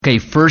Okay,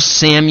 1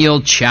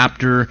 Samuel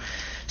chapter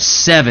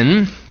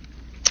 7,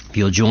 if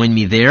you'll join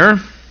me there.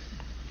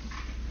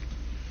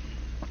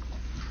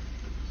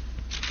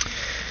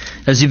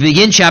 As we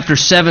begin chapter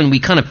 7, we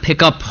kind of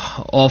pick up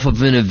off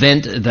of an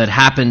event that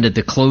happened at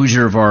the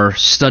closure of our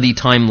study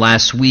time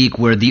last week,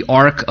 where the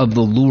Ark of the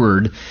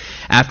Lord,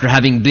 after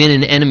having been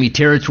in enemy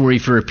territory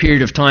for a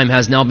period of time,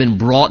 has now been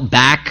brought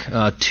back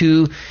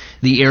to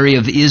the area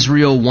of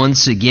Israel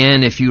once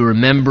again. If you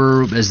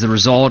remember, as the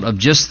result of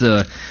just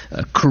the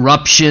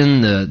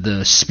corruption,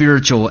 the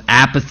spiritual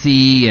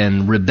apathy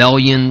and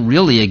rebellion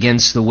really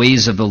against the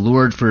ways of the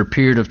Lord for a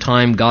period of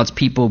time, God's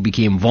people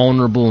became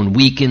vulnerable and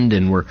weakened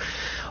and were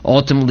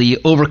ultimately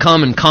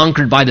overcome and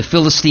conquered by the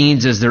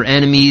Philistines as their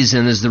enemies.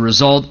 And as the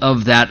result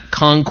of that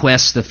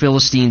conquest the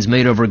Philistines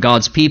made over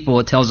God's people,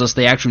 it tells us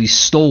they actually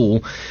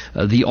stole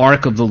the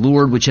Ark of the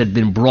Lord, which had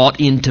been brought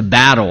into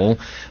battle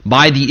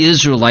by the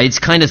Israelites,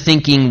 kind of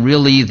thinking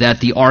really that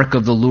the Ark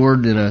of the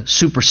Lord in a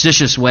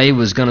superstitious way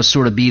was going to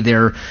sort of be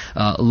their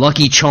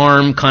lucky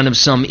charm, kind of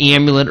some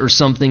amulet or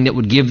something that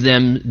would give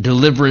them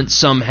deliverance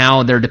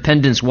somehow. Their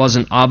dependence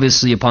wasn't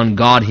obviously upon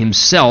God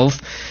himself,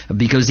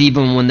 because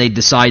even when they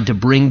decide to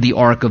bring the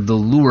Ark of the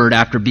Lord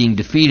after being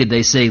defeated,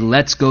 they say,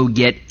 let's go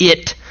get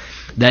it,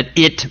 that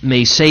it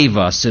may save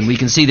us. And we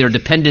can see their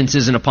dependence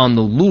isn't upon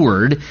the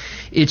Lord,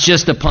 it's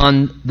just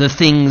upon the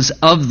things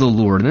of the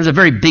Lord. And there's a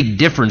very big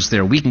difference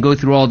there. We can go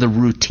through all the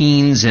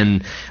routines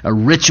and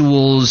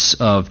rituals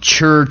of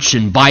church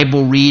and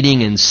Bible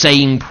reading and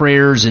saying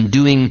prayers and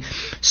doing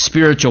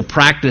spiritual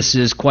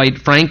practices, quite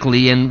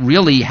frankly, and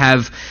really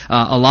have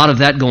a lot of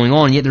that going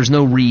on, yet there's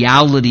no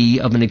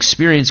reality of an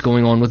experience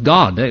going on with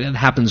God. It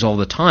happens all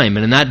the time.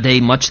 And in that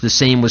day, much the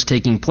same was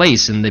taking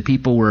place, and the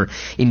people were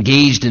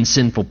engaged in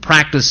sinful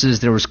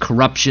practices. There was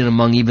corruption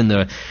among even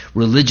the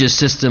religious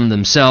system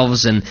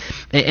themselves, and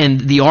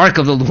the Ark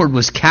of the Lord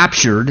was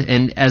captured,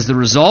 and as the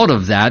result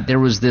of that, there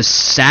was this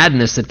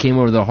sadness that came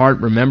over the heart,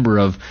 remember,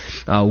 of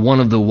one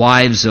of the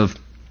wives of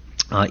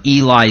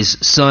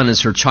Eli's son.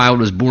 As her child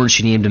was born,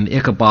 she named him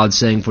Ichabod,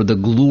 saying, for the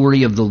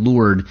glory of the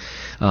Lord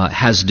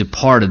has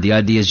departed. The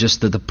idea is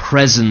just that the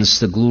presence,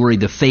 the glory,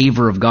 the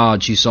favor of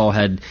God she saw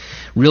had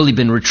really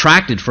been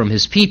retracted from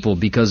his people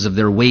because of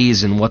their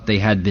ways and what they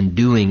had been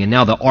doing. And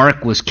now the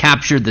ark was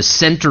captured, the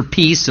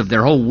centerpiece of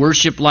their whole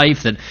worship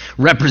life that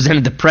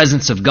represented the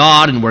presence of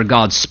God, and where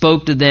God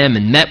spoke to them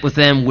and met with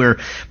them, where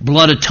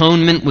blood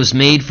atonement was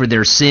made for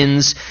their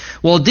sins.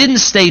 Well, it didn't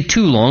stay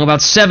too long,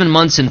 about 7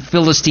 months in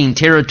Philistine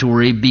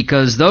territory,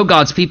 because though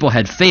God's people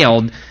had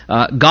failed,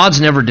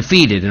 God's never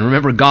defeated. And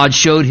remember, God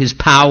showed his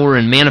power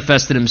and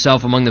manifested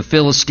himself among the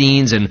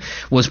Philistines and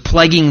was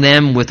plaguing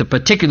them with a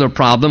particular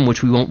problem,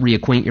 which we won't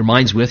reacquaint your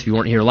minds with if you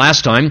weren't here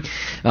last time.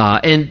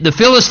 And the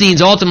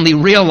Philistines ultimately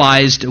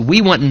realized,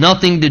 we want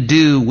nothing to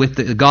do with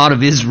the God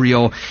of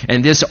Israel,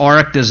 and this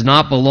ark does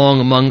not belong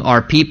among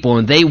our people.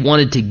 And they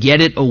wanted to get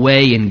it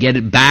away and get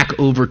it back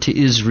over to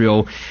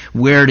Israel,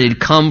 where it had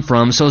come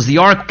from. So as the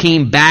ark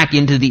came back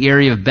into the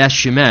area of Beth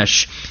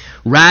Shemesh,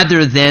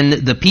 rather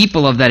than the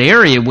people of that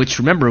area, which,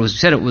 remember,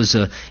 it was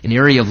an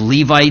area of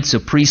Levites, a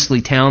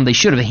priestly town, they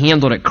should have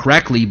handled it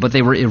correctly, but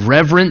they were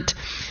irreverent.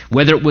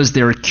 Whether it was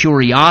their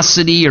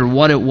curiosity or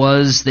what it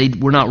was, they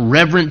were not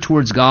reverent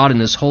towards God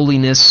and his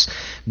holiness.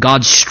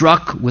 God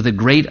struck with a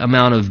great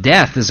amount of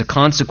death as a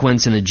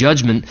consequence and a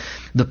judgment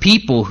the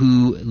people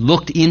who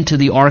looked into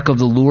the ark of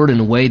the Lord in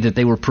a way that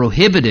they were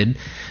prohibited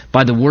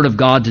by the word of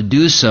God to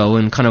do so,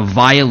 and kind of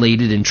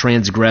violated and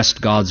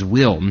transgressed God's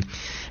will.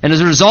 And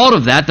as a result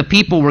of that, the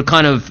people were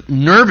kind of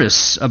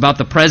nervous about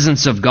the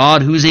presence of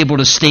God. Who's able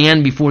to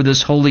stand before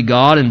this holy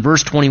God? In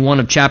verse 21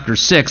 of chapter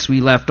 6,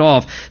 we left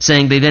off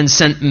saying, they then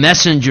sent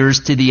messengers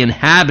to the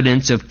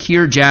inhabitants of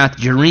Kirjath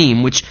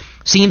Jearim, which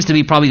seems to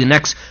be probably the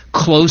next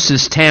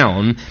closest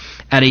town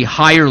at a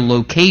higher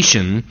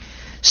location,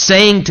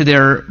 saying to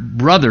their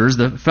brothers,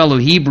 the fellow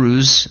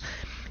Hebrews,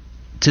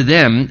 to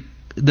them,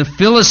 the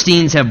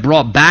Philistines have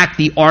brought back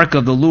the ark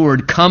of the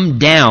Lord. Come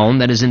down,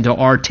 that is, into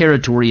our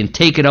territory, and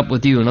take it up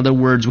with you. In other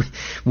words,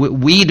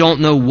 we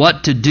don't know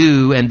what to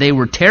do, and they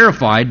were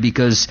terrified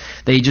because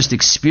they just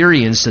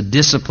experienced a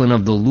discipline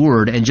of the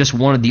Lord and just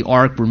wanted the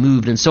ark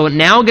removed. And so it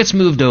now gets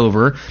moved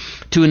over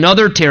to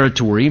another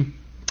territory,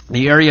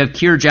 the area of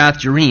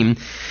Kirjath Jearim.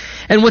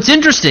 And what's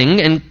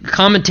interesting, and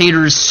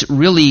commentators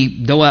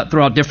really throw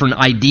out different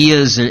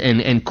ideas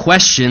and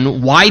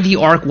question why the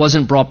ark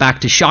wasn't brought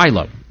back to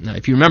Shiloh. Now,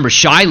 if you remember,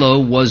 Shiloh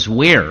was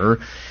where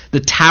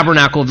the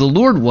tabernacle of the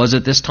Lord was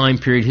at this time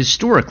period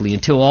historically,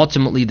 until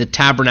ultimately the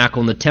tabernacle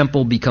and the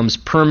temple becomes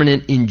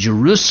permanent in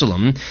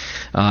Jerusalem.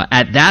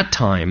 At that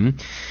time,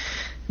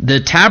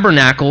 the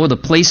tabernacle, the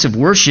place of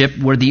worship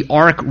where the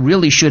ark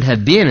really should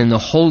have been, in the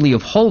Holy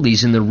of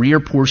Holies, in the rear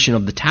portion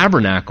of the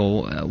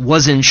tabernacle,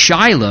 was in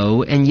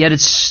Shiloh, and yet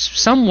it's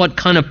somewhat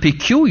kind of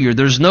peculiar.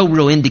 There's no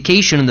real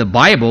indication in the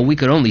Bible. We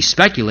could only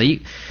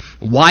speculate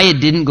why it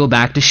didn't go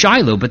back to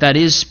Shiloh. But that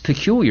is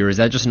peculiar. Is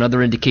that just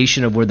another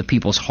indication of where the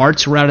people's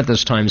hearts were at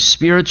this time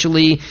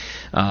spiritually?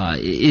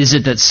 Is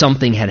it that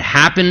something had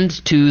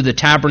happened to the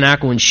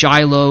tabernacle in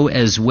Shiloh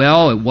as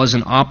well? It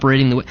wasn't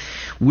operating the way.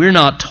 We're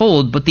not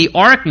told. But the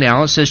ark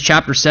now, it says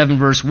chapter 7,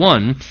 verse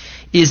 1,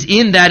 is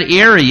in that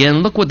area.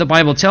 And look what the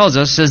Bible tells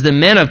us. It says, the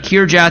men of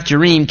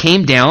Kirjath-Jearim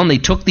came down. They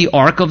took the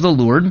ark of the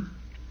Lord,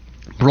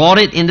 brought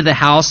it into the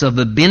house of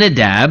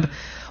Abinadab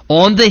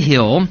on the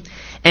hill,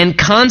 and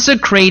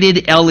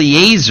consecrated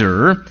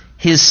Eleazar,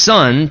 his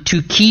son,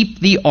 to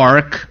keep the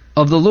ark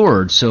of the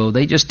Lord. So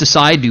they just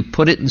decide to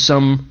put it in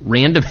some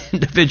random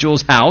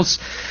individual's house.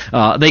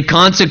 They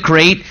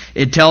consecrate,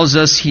 it tells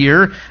us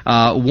here,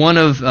 one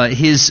of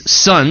his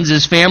sons,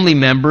 his family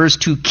members,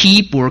 to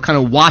keep or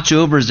kind of watch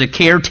over as a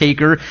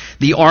caretaker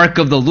the ark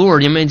of the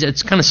Lord. I mean,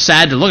 it's kind of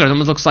sad to look at. It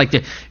almost looks like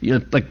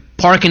like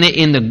parking it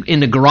in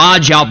the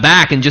garage out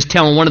back and just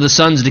telling one of the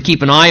sons to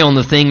keep an eye on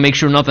the thing, make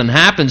sure nothing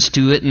happens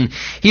to it. And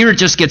here it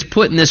just gets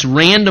put in this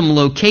random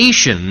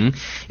location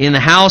in the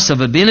house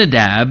of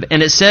Abinadab.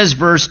 And it says,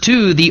 verse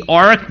 2, the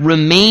ark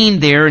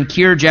remained there in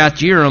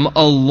Kirjath-Jearim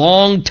a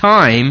long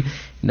time.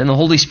 And then the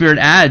Holy Spirit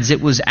adds,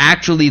 it was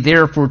actually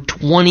there for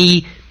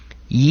 20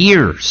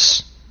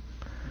 years.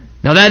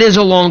 Now that is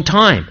a long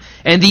time.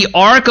 And the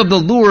ark of the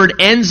Lord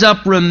ends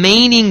up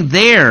remaining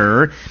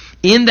there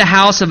in the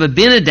house of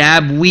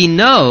Abinadab, we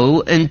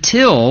know,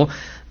 until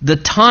the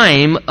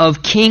time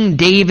of King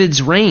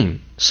David's reign.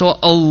 So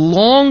a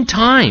long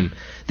time.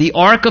 The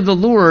ark of the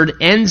Lord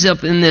ends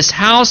up in this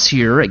house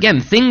here.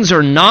 Again, things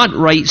are not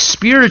right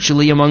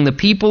spiritually among the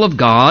people of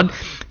God.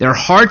 Their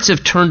hearts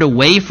have turned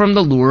away from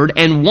the Lord.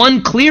 And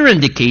one clear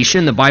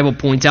indication, the Bible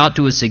points out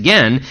to us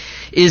again,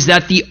 is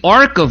that the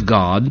ark of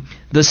God,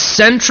 the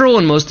central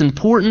and most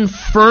important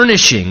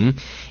furnishing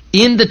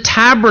in the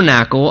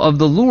tabernacle of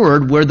the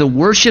Lord, where the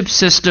worship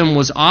system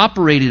was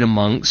operated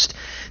amongst,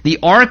 the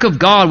ark of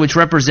God, which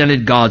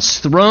represented God's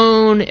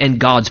throne and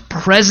God's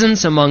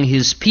presence among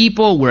his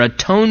people, where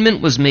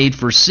atonement was made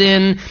for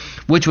sin,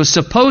 which was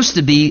supposed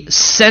to be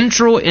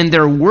central in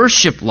their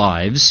worship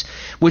lives,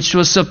 which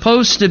was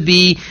supposed to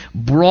be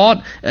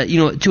brought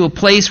to a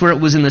place where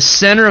it was in the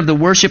center of the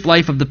worship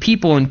life of the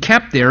people and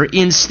kept there.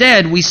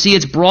 Instead, we see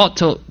it's brought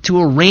to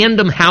a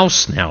random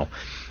house now.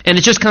 And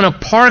it's just kind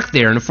of parked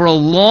there. And for a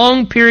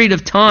long period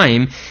of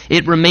time,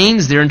 it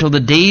remains there until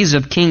the days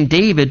of King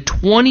David.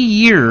 20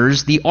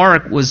 years, the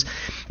ark was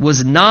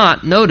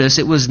not, notice,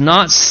 it was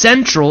not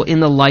central in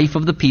the life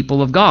of the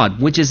people of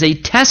God, which is a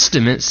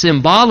testament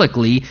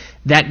symbolically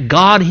that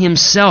God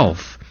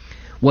himself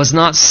was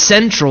not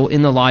central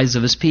in the lives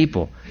of his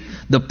people.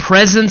 The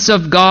presence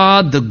of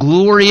God, the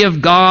glory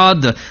of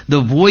God,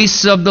 the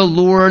voice of the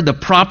Lord, the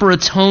proper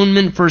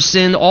atonement for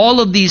sin, all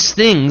of these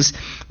things,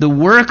 the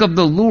work of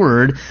the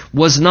Lord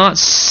was not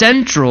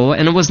central,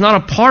 and it was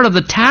not a part of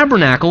the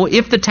tabernacle,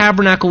 if the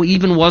tabernacle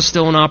even was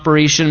still in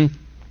operation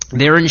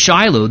there in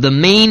Shiloh. The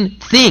main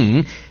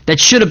thing that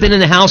should have been in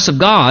the house of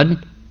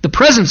God, the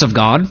presence of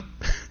God,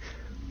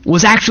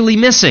 was actually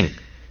missing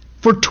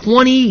for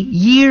 20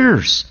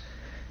 years.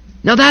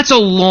 Now that's a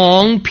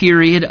long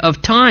period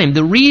of time.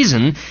 The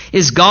reason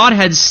is God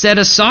had set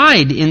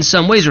aside in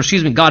some ways,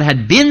 God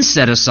had been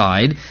set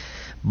aside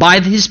by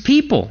his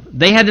people.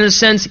 They had, in a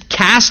sense,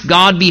 cast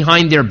God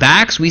behind their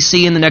backs. We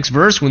see in the next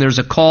verse when there's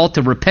a call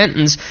to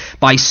repentance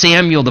by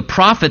Samuel the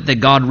prophet that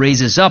God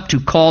raises up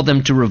to call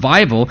them to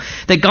revival,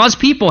 that God's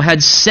people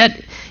had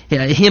set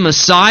him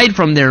aside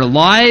from their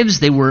lives.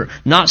 They were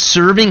not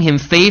serving him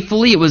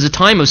faithfully. It was a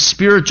time of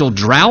spiritual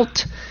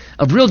drought,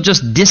 of real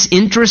just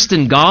disinterest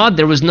in God.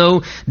 There was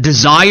no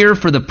desire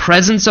for the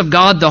presence of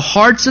God. The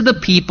hearts of the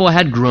people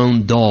had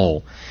grown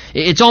dull.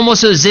 It's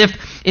almost as if,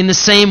 in the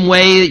same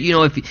way,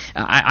 if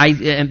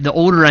the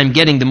older I'm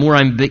getting, the more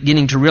I'm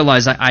beginning to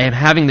realize I am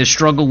having this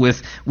struggle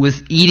with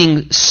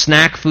eating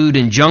snack food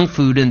and junk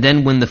food, and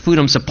then when the food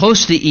I'm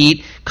supposed to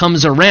eat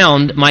comes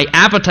around, my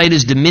appetite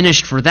is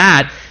diminished for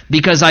that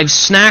because I've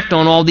snacked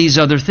on all these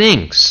other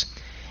things.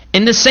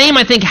 And the same,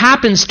 I think,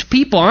 happens to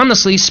people,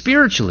 honestly,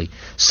 spiritually.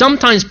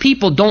 Sometimes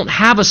people don't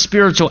have a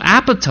spiritual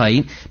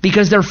appetite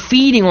because they're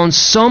feeding on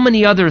so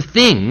many other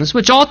things,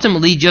 which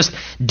ultimately just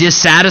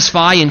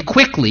dissatisfy and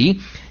quickly,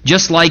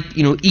 just like,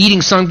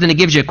 eating something that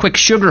gives you a quick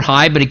sugar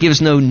high, but it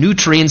gives no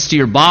nutrients to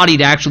your body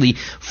to actually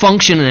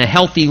function in a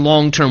healthy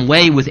long-term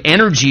way with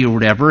energy or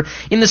whatever.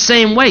 In the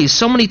same way,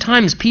 so many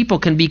times people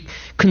can be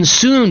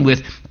consumed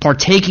with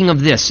partaking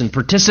of this and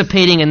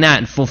participating in that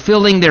and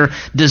fulfilling their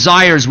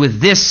desires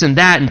with this and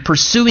that and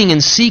pursuing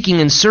and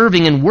seeking and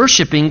serving and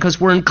worshiping because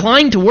we're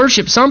inclined to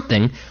worship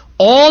something,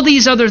 all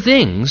these other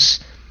things.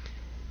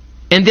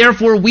 And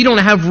therefore, we don't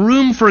have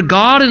room for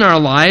God in our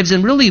lives,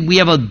 and really we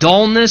have a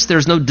dullness.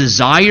 There's no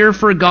desire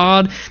for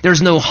God.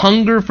 There's no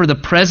hunger for the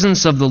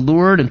presence of the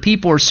Lord, and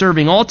people are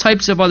serving all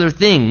types of other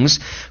things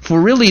for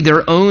really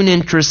their own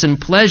interests and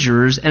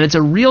pleasures, and it's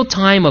a real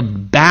time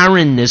of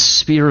barrenness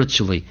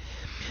spiritually.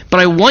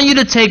 But I want you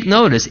to take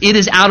notice, it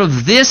is out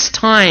of this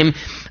time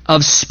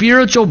of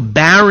spiritual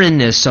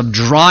barrenness, of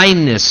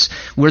dryness,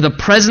 where the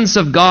presence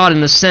of God,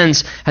 in a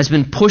sense, has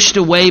been pushed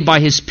away by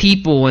His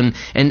people, and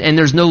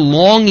there's no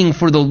longing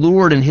for the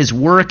Lord and His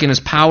work and His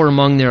power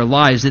among their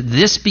lives, that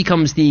this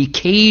becomes the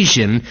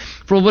occasion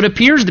for what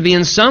appears to be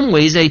in some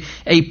ways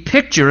a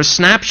picture, a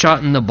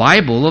snapshot in the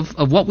Bible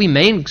of what we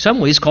may in some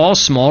ways call a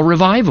small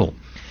revival.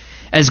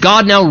 As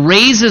God now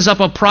raises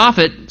up a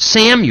prophet,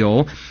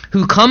 Samuel,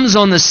 who comes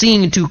on the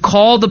scene to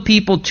call the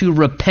people to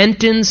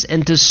repentance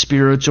and to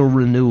spiritual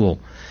renewal.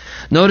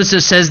 Notice it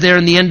says there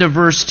in the end of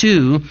verse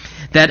 2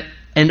 that,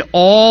 and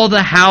all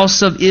the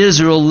house of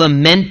Israel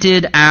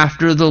lamented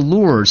after the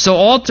Lord. So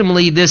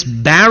ultimately, this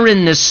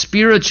barrenness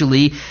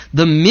spiritually,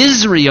 the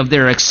misery of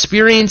their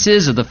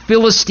experiences of the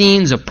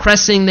Philistines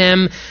oppressing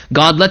them,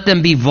 God let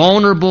them be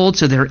vulnerable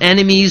to their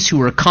enemies who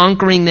were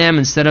conquering them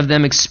instead of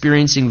them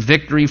experiencing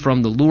victory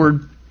from the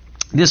Lord.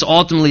 This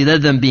ultimately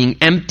led them being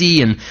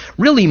empty and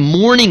really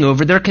mourning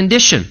over their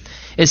condition.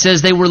 It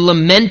says they were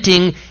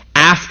lamenting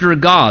after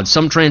God.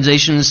 Some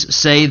translations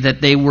say that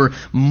they were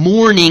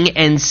mourning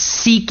and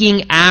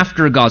seeking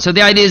after God. So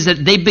the idea is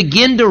that they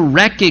begin to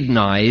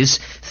recognize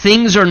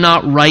things are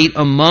not right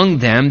among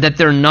them, that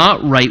they're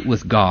not right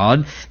with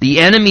God. The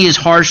enemy is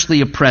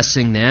harshly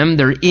oppressing them.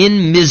 They're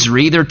in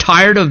misery. They're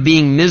tired of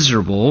being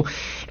miserable.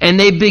 And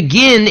they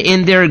begin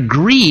in their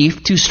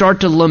grief to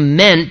start to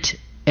lament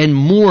and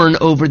mourn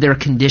over their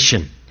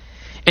condition.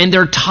 And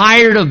they're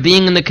tired of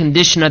being in the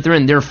condition that they're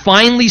in. They're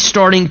finally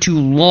starting to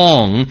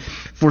long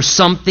for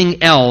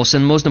something else,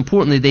 and most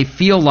importantly, they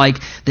feel like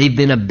they've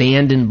been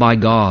abandoned by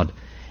God.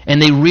 And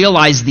they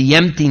realize the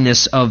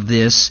emptiness of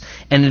this,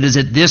 and it is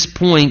at this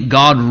point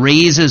God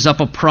raises up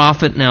a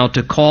prophet now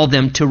to call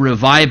them to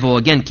revival.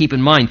 Again, keep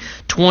in mind,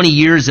 20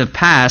 years have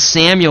passed.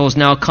 Samuel is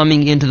now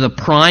coming into the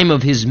prime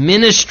of his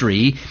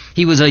ministry.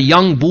 He was a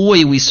young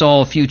boy we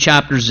saw a few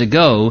chapters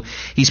ago.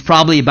 He's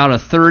probably about a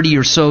 30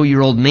 or so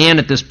year old man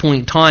at this point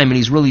in time, and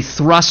he's really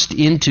thrust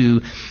into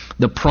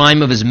the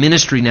prime of his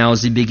ministry now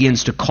as he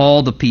begins to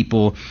call the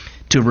people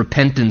to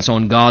repentance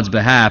on God's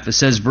behalf. It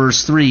says,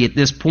 verse 3, at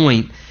this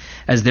point,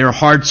 as their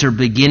hearts are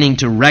beginning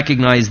to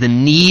recognize the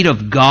need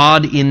of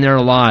God in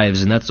their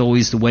lives, and that's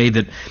always the way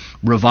that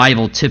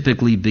revival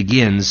typically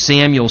begins,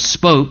 Samuel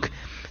spoke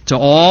to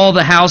all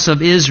the house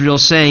of Israel,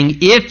 saying,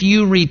 if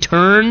you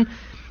return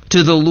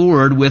to the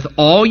Lord with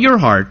all your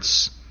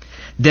hearts,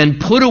 then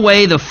put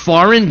away the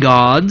foreign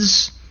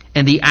gods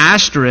and the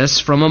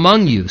Ashtoreths from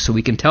among you. So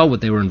we can tell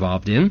what they were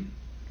involved in.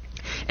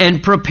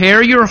 And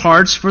prepare your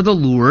hearts for the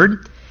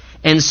Lord,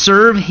 and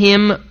serve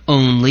Him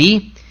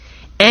only,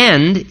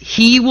 and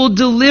He will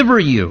deliver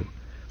you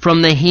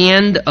from the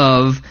hand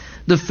of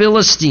the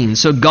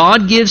Philistines. So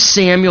God gives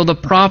Samuel the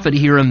prophet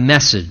here a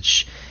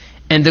message.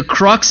 And the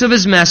crux of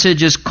his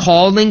message is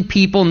calling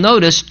people,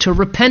 notice, to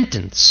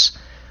repentance.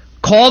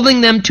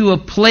 Calling them to a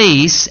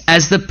place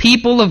as the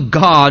people of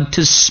God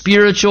to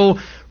spiritual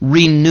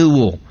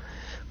renewal.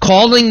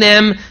 Calling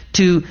them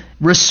to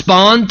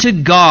respond to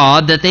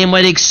God that they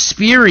might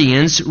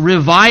experience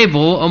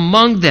revival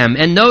among them.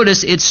 And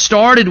notice it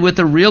started with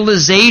a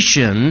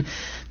realization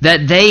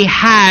that they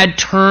had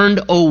turned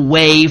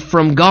away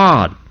from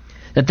God,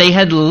 that they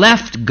had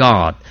left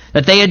God,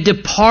 that they had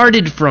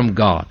departed from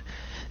God,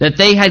 that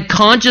they had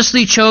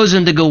consciously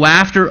chosen to go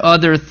after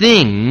other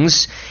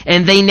things,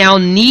 and they now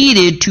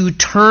needed to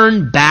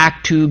turn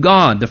back to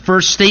God. The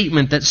first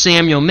statement that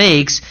Samuel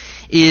makes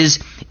is,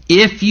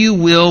 if you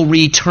will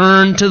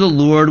return to the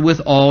Lord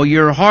with all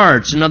your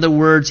hearts. In other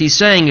words, he's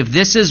saying, if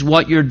this is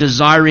what you're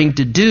desiring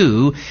to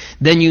do,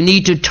 then you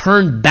need to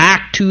turn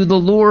back to the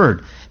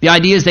Lord. The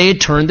idea is they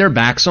had turned their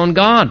backs on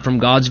God from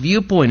God's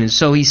viewpoint. And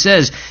so he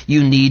says,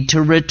 you need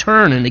to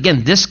return. And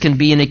again, this can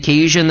be an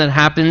occasion that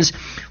happens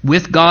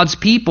with God's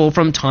people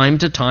from time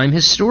to time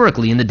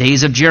historically. In the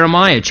days of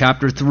Jeremiah,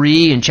 chapter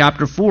 3 and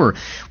chapter 4,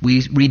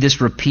 we read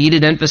this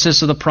repeated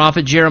emphasis of the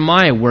prophet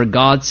Jeremiah where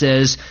God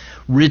says,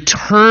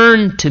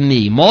 return to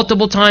me.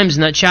 Multiple times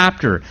in that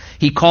chapter,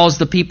 he calls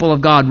the people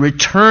of God,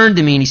 return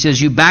to me. And he says,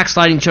 you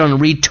backsliding children,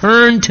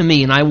 return to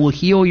me and I will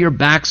heal your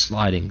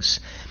backslidings.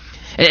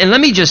 And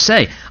let me just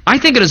say, I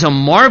think it is a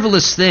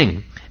marvelous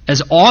thing,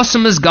 as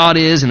awesome as God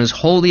is and as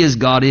holy as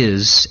God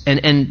is,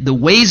 and the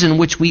ways in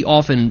which we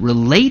often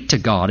relate to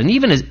God. And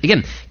even as,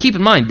 again, keep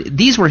in mind,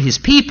 these were His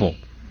people.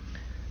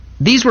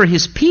 These were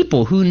His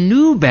people who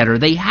knew better.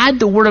 They had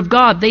the Word of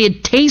God. They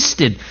had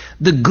tasted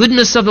the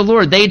goodness of the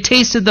Lord. They had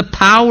tasted the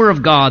power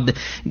of God,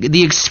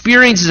 the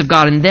experiences of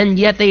God, and then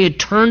yet they had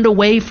turned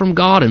away from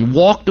God and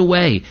walked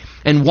away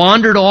and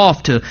wandered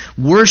off to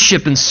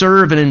worship and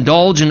serve and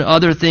indulge in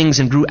other things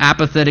and grew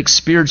apathetic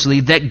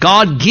spiritually, that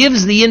God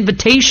gives the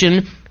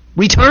invitation,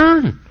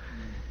 return.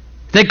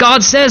 That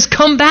God says,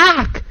 come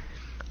back.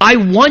 I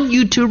want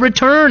you to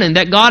return. And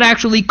that God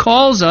actually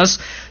calls us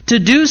to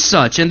do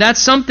such. And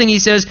that's something he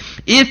says,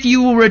 if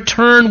you will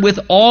return with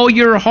all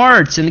your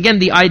hearts. And again,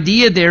 the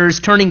idea there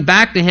is turning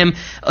back to Him,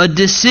 a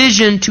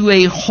decision to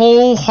a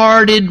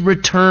wholehearted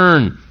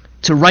return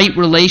to right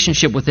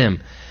relationship with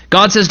Him.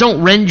 God says,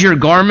 don't rend your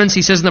garments.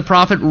 He says in the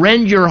prophet,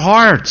 rend your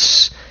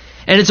hearts.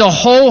 And it's a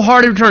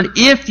wholehearted return.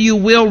 If you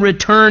will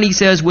return, he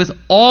says, with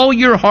all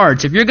your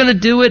hearts. If you're going to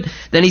do it,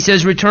 then he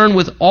says, return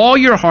with all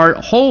your heart,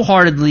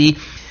 wholeheartedly,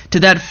 to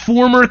that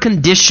former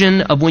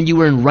condition of when you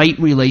were in right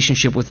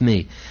relationship with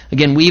me.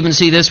 Again, we even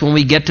see this when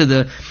we get to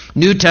the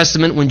New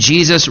Testament, when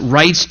Jesus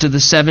writes to the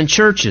 7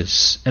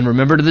 churches. And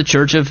remember, to the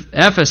church of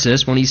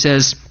Ephesus, when he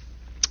says,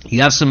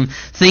 you have some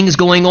things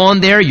going on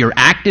there, you're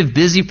active,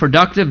 busy,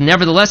 productive.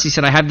 Nevertheless, he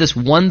said, I have this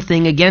one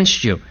thing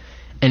against you.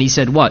 And he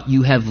said, what?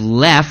 You have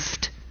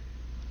left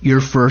your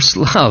first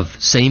love.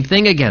 Same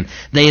thing again.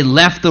 They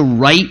left the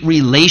right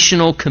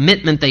relational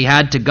commitment they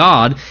had to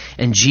God,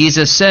 and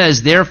Jesus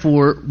says,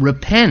 therefore,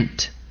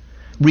 repent.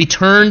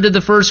 Return to the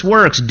first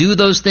works. Do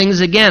those things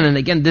again. And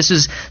again, this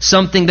is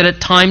something that at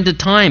time to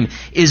time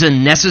is a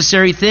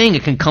necessary thing.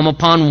 It can come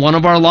upon one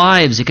of our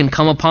lives. It can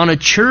come upon a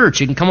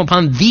church. It can come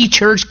upon the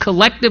church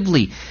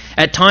collectively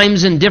at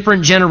times in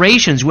different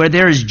generations where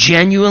there is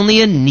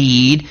genuinely a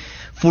need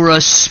for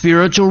a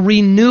spiritual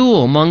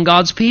renewal among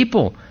God's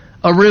people.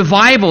 A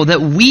revival, that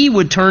we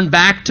would turn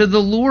back to the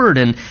Lord,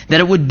 and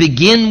that it would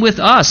begin with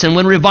us. And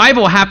when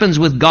revival happens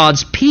with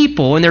God's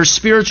people and there's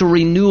spiritual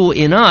renewal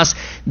in us,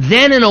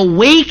 then an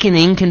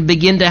awakening can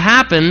begin to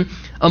happen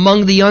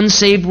among the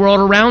unsaved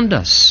world around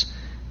us.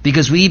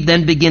 Because we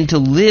then begin to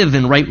live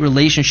in right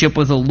relationship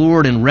with the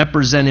Lord and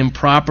represent Him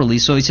properly.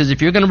 So he says,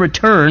 if you're going to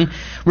return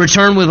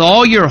with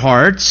all your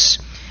hearts.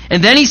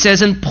 And then he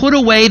says, and put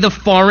away the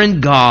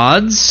foreign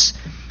gods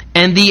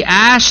and the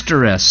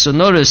Ashtoreths. So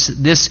notice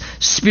this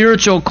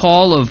spiritual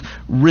call of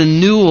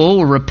renewal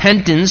or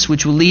repentance,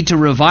 which will lead to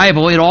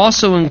revival. It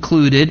also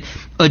included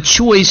a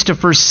choice to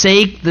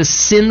forsake the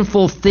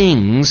sinful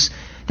things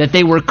that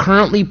they were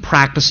currently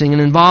practicing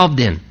and involved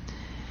in.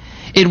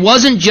 It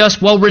wasn't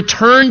just, well,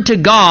 return to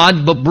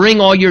God, but bring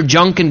all your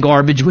junk and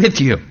garbage with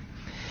you.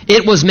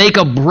 It was make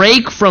a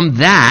break from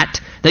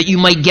that you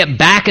might get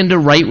back into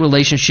right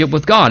relationship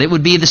with God. It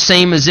would be the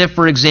same as if,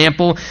 for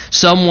example,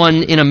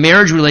 someone in a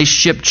marriage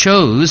relationship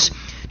chose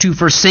to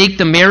forsake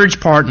the marriage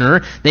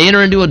partner, they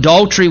enter into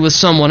adultery with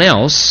someone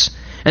else,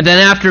 and then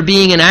after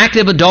being in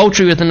active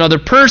adultery with another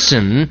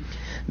person,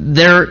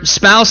 their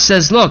spouse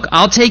says, look,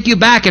 I'll take you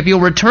back if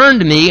you'll return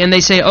to me, and they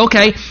say,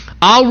 okay,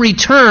 I'll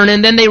return,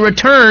 and then they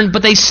return,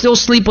 but they still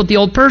sleep with the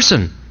old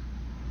person.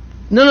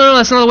 No,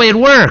 that's not the way it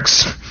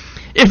works.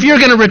 If you're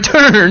going to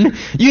return,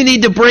 you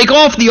need to break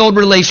off the old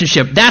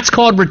relationship. That's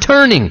called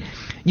returning.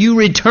 You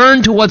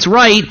return to what's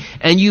right,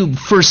 and you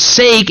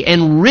forsake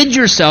and rid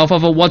yourself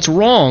of what's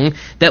wrong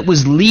that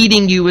was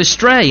leading you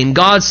astray. And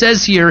God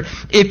says here,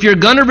 if you're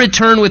going to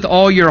return with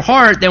all your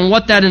heart, then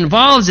what that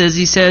involves is,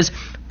 he says,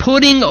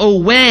 putting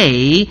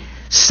away,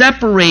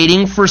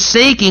 separating,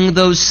 forsaking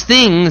those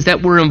things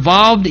that were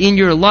involved in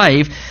your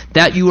life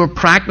that you are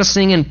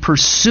practicing and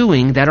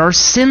pursuing that are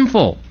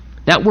sinful,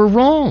 that were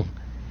wrong.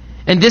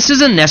 And this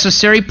is a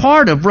necessary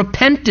part of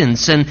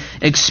repentance and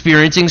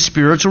experiencing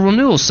spiritual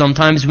renewal.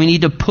 Sometimes we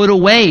need to put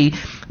away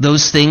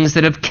those things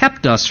that have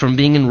kept us from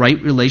being in right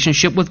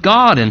relationship with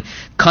God and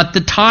cut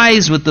the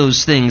ties with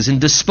those things and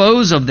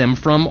dispose of them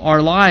from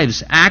our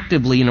lives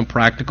actively in a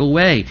practical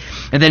way.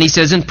 And then he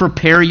says, and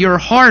prepare your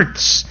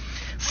hearts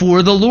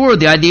for the Lord.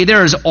 The idea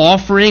there is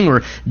offering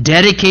or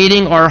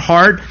dedicating our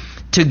heart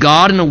to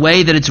God in a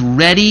way that it's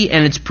ready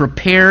and it's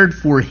prepared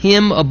for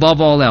Him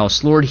above all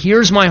else. Lord,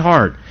 here's my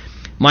heart.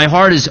 My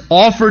heart is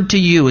offered to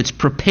you. It's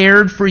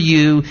prepared for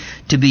you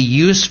to be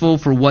useful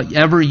for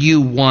whatever you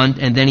want.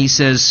 And then he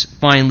says,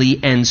 finally,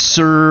 and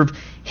serve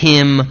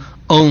Him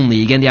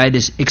only. Again, the idea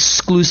is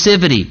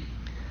exclusivity.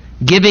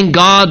 Giving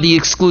God the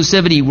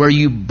exclusivity where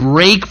you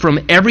break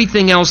from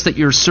everything else that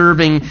you're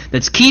serving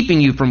that's keeping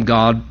you from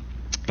God,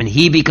 and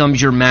He becomes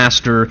your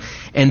master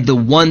and the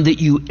one that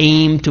you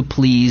aim to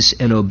please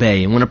and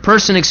obey. And when a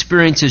person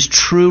experiences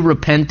true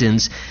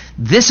repentance,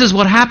 this is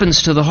what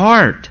happens to the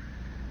heart.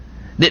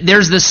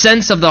 There's the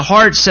sense of the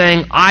heart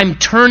saying, I'm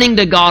turning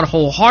to God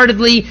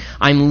wholeheartedly,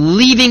 I'm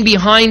leaving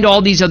behind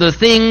all these other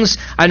things,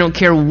 I don't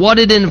care what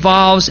it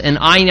involves, and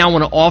I now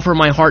want to offer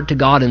my heart to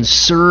God and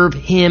serve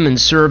Him and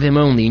serve Him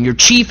only. And your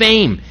chief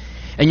aim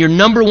and your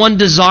number one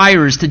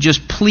desire is to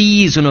just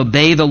please and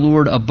obey the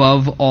Lord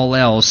above all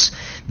else.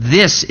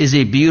 This is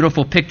a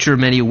beautiful picture in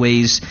many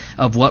ways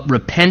of what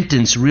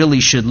repentance really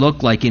should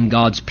look like in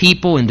God's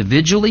people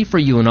individually for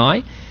you and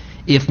I,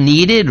 if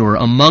needed, or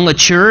among a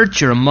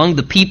church, or among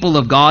the people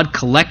of God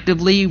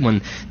collectively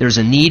when there's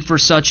a need for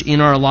such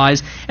in our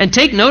lives. And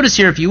take notice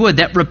here, if you would,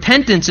 that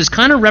repentance is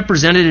kind of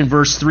represented in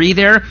verse 3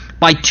 there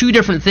by two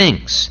different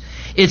things.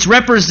 It's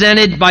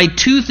represented by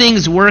two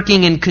things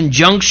working in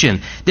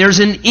conjunction. There's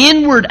an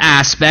inward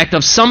aspect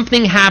of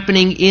something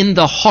happening in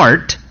the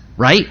heart,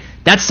 right?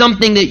 That's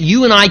something that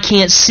you and I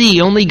can't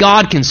see. Only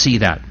God can see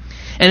that.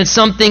 And it's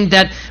something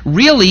that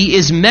really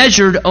is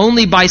measured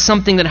only by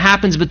something that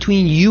happens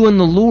between you and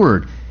the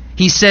Lord.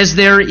 He says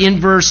there in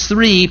verse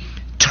 3,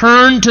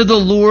 turn to the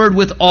Lord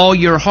with all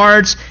your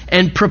hearts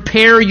and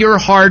prepare your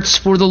hearts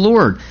for the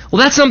Lord.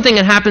 Well, that's something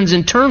that happens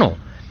internal.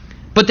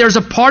 But there's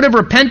a part of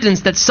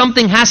repentance that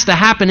something has to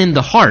happen in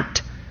the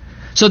heart.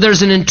 So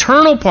there's an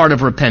internal part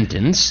of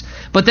repentance,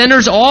 but then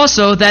there's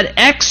also that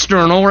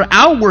external or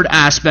outward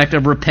aspect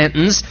of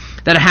repentance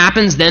that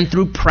happens then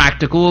through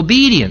practical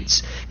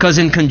obedience. Because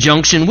in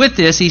conjunction with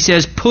this, he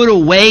says, put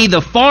away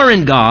the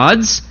foreign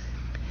gods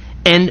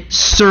and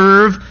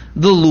serve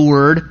the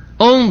Lord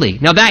only.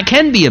 Now that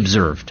can be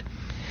observed.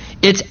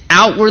 It's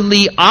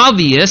outwardly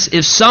obvious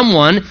if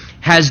someone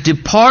has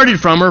departed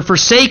from or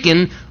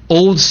forsaken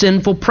old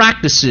sinful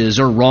practices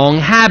or wrong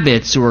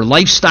habits or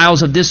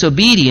lifestyles of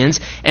disobedience,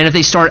 and if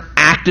they start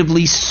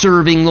actively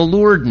serving the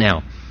Lord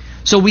now.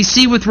 So we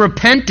see with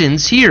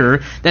repentance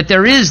here that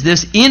there is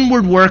this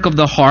inward work of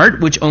the heart,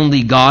 which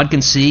only God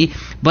can see,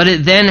 but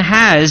it then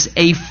has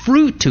a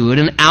fruit to it,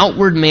 an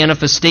outward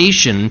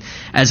manifestation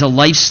as a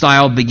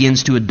lifestyle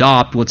begins to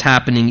adopt what's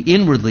happening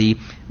inwardly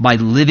by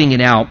living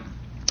it out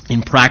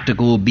in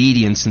practical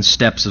obedience and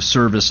steps of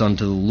service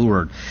unto the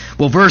Lord.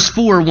 Well, verse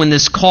 4, when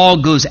this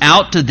call goes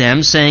out to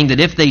them, saying that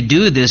if they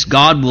do this,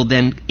 God will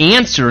then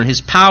answer and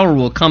His power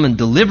will come and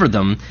deliver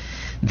them,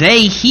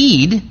 they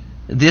heed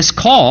this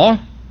call.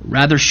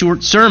 Rather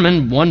short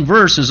sermon, one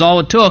verse is all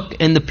it took,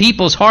 and the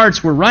people's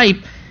hearts were ripe,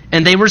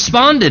 and they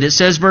responded. It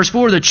says, verse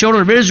 4, the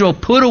children of Israel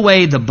put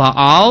away the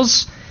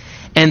Baals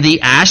and the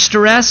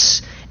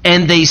Ashtoreths,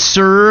 and they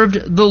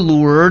served the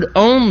Lord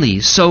only.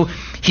 So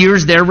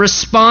here's their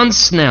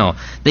response now.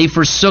 They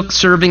forsook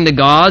serving the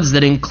gods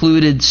that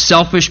included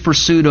selfish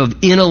pursuit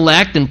of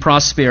intellect and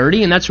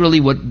prosperity, and that's really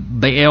what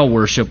Baal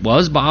worship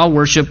was. Baal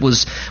worship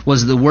was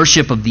the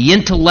worship of the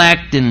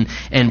intellect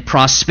and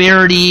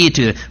prosperity,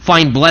 to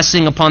find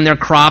blessing upon their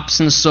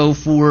crops and so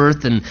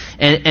forth.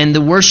 And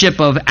the worship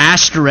of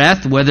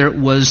Ashtoreth, whether it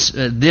was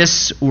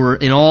this or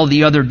in all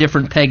the other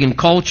different pagan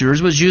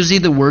cultures, was usually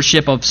the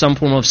worship of some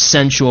form of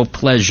sensual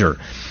pleasure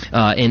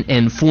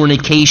and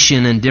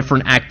fornication and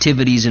different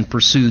activities and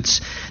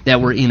pursuits that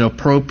were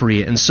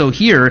inappropriate. And so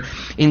here,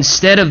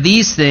 instead of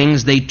these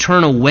things, they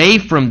turn away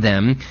from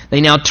them. They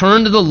now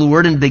turn to the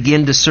Lord and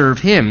begin to serve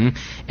Him.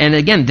 And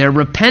again, their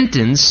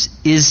repentance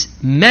is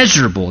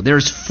measurable.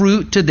 There's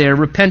fruit to their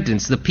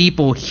repentance. The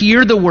people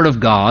hear the Word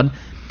of God,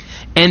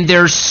 and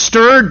they're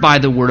stirred by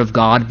the Word of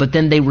God, but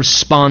then they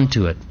respond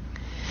to it.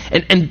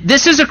 And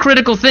this is a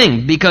critical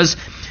thing, because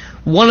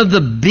one of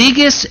the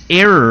biggest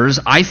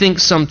errors, I think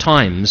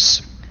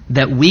sometimes,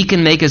 that we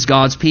can make as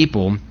God's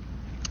people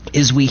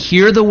is we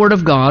hear the Word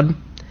of God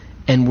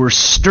and we're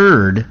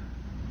stirred,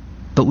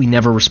 but we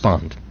never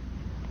respond.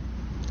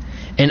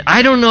 And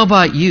I don't know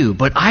about you,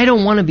 but I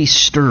don't want to be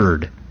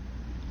stirred.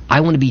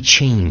 I want to be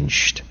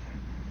changed.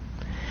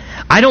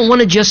 I don't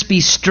want to just be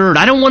stirred.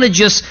 I don't want to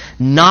just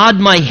nod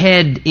my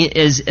head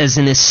as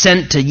an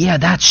assent to, yeah,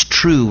 that's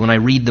true, when I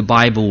read the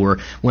Bible or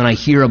when I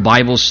hear a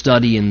Bible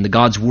study and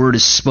God's Word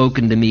is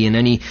spoken to me in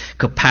any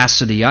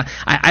capacity.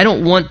 I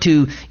don't want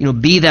to,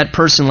 be that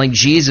person like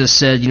Jesus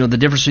said, the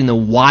difference between the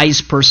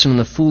wise person and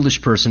the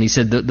foolish person. He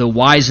said the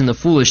wise and the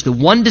foolish. The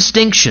one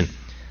distinction,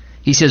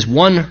 he says,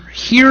 one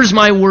hears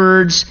my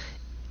words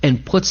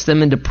and puts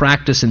them into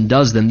practice and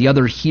does them. The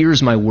other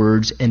hears my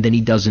words and then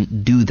he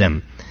doesn't do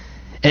them.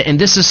 And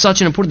this is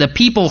such an important, the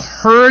people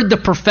heard the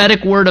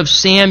prophetic word of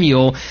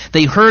Samuel.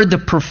 They heard the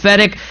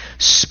prophetic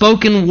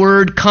spoken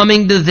word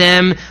coming to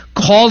them,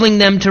 calling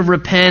them to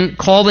repent,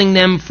 calling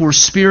them for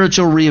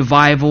spiritual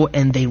revival,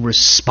 and they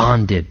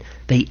responded.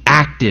 They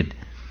acted.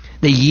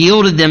 They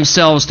yielded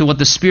themselves to what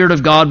the Spirit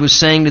of God was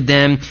saying to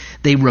them.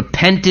 They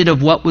repented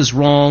of what was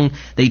wrong.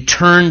 They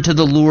turned to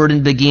the Lord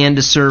and began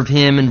to serve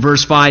Him. In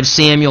verse 5,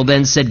 Samuel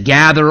then said,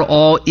 "Gather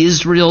all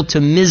Israel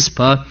to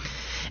Mizpah,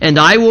 and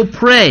I will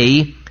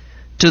pray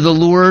to the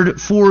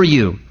Lord for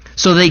you."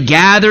 So they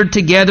gathered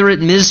together at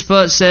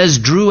Mizpah, it says,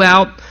 drew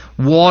out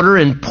water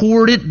and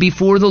poured it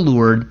before the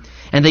Lord.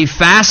 And they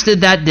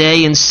fasted that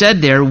day and said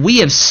there, "We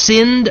have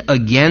sinned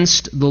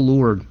against the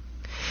Lord."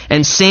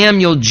 And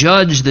Samuel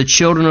judged the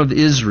children of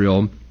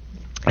Israel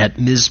at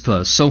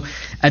Mizpah. So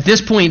at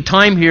this point in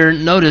time here,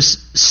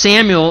 notice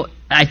Samuel,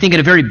 I think in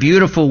a very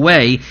beautiful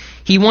way,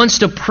 he wants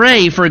to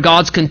pray for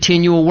God's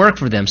continual work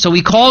for them. So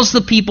he calls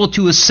the people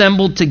to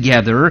assemble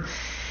together.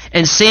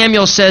 And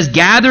Samuel says,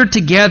 gather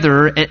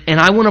together, and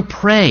I want to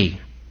pray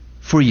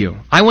for you.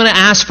 I want to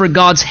ask for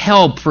God's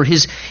help, for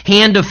His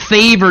hand of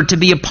favor to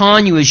be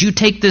upon you as you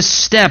take this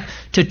step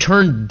to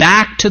turn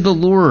back to the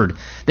Lord,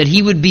 that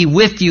He would be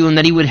with you and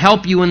that He would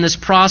help you in this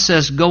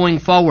process going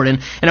forward.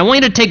 And I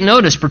want you to take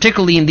notice,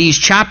 particularly in these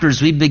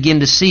chapters, we begin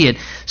to see it.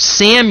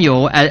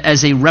 Samuel,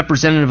 as a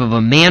representative of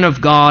a man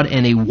of God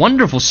and a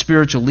wonderful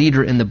spiritual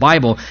leader in the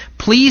Bible,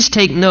 please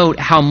take note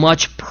how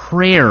much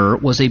prayer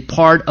was a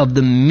part of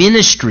the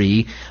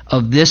ministry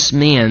of this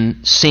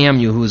man,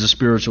 Samuel, who was a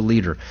spiritual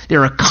leader.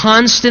 There are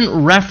constant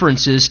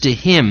references to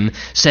him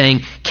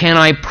saying, "Can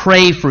I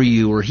pray for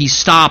you?" Or he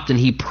stopped and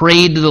he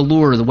prayed to the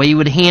Lord. Or the way he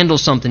would handle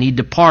something, he'd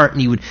depart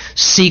and he would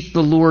seek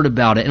the Lord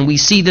about it. And we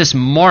see this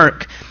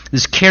mark,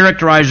 this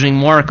characterizing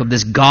mark of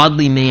this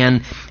godly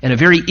man and a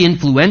very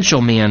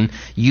influential man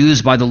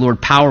used by the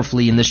Lord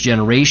powerfully in this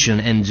generation.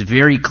 And it's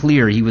very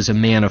clear he was a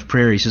man of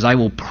prayer. He says, "I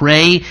will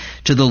pray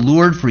to the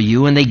Lord for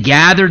you." And they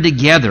gathered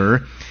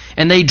together.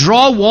 And they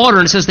draw water,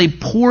 and it says they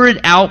pour it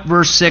out,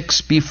 verse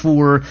 6,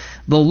 before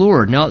the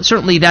Lord. Now,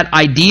 certainly that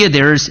idea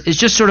there is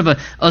just sort of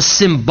a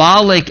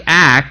symbolic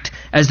act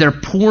as they're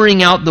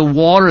pouring out the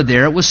water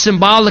there. It was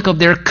symbolic of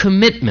their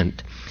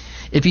commitment.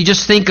 If you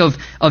just think of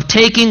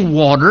taking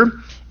water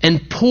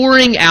and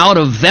pouring out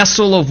a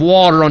vessel of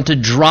water onto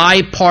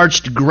dry,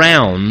 parched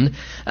ground,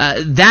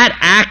 that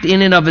act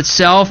in and of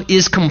itself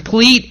is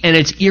complete and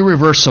it's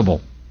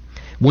irreversible.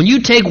 When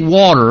you take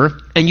water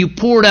and you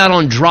pour it out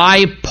on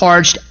dry,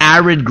 parched,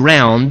 arid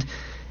ground,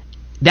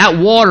 that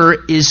water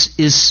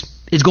is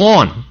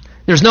gone.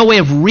 There's no way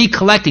of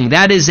recollecting.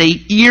 That is a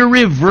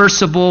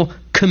irreversible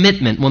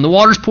commitment. When the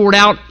water's poured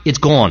out, it's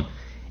gone.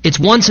 It's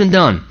once and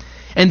done.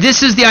 And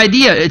this is the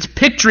idea. It's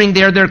picturing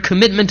there their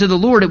commitment to the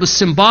Lord. It was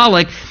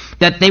symbolic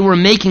that they were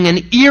making an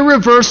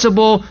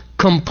irreversible,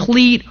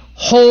 complete,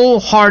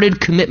 wholehearted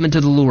commitment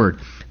to the Lord.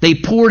 They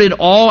poured it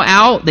all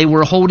out. They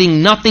were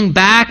holding nothing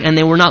back, and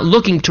they were not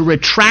looking to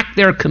retract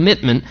their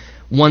commitment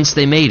once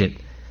they made it.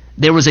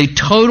 There was a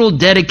total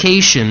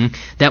dedication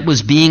that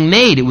was being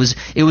made. It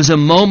was a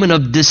moment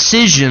of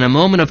decision, a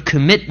moment of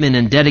commitment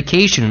and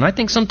dedication. And I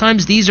think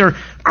sometimes these are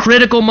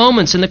critical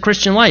moments in the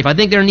Christian life. I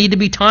think there need to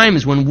be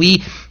times when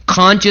we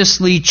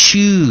consciously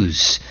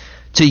choose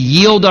to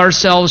yield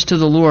ourselves to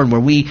the Lord,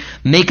 where we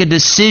make a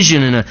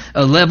decision and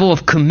a level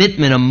of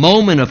commitment, a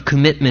moment of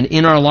commitment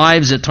in our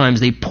lives at times.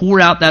 They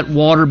pour out that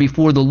water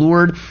before the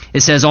Lord.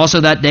 It says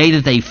also that day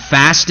that they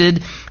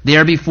fasted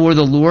there before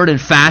the Lord, and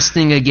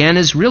fasting again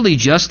is really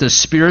just a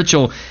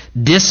spiritual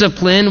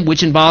discipline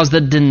which involves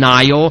the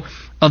denial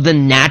of the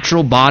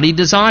natural body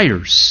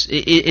desires.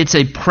 It's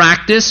a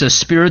practice, a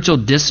spiritual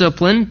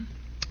discipline,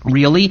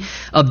 really,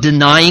 of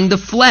denying the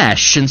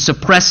flesh and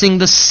suppressing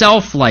the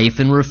self-life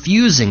and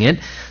refusing it,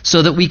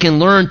 so that we can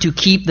learn to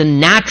keep the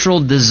natural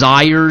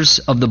desires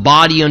of the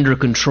body under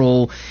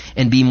control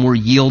and be more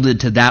yielded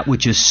to that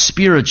which is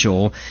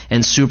spiritual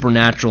and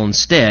supernatural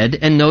instead.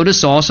 And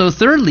notice also,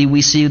 thirdly,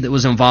 we see that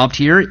was involved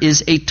here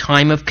is a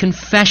time of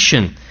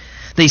confession.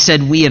 They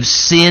said, we have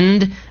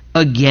sinned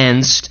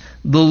against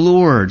the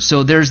Lord.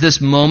 So there's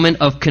this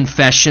moment of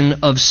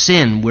confession of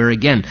sin where,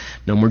 again,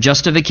 no more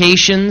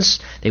justifications.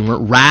 They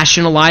weren't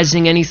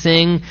rationalizing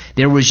anything.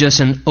 There was just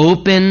an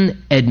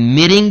open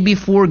admitting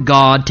before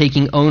God,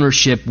 taking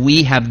ownership.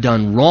 We have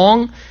done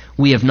wrong.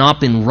 We have not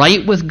been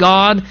right with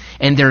God.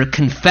 And they're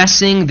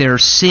confessing their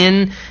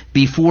sin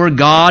before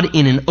God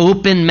in an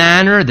open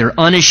manner. They're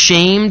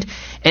unashamed.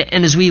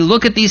 And as we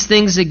look at these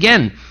things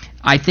again,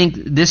 I think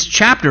this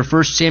chapter,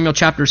 1 Samuel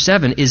chapter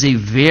 7, is a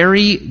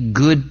very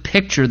good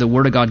picture the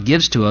Word of God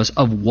gives to us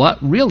of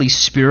what really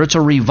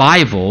spiritual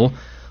revival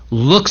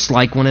looks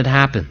like when it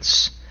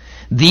happens.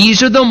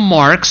 These are the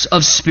marks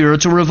of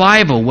spiritual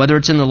revival, whether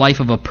it's in the life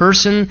of a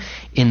person,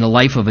 in the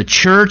life of a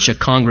church, a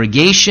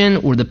congregation,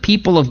 or the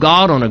people of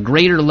God on a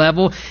greater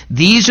level.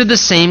 These are the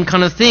same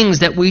kind of things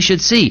that we should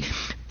see.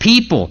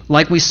 People,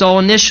 like we saw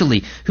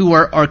initially, who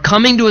are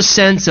coming to a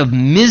sense of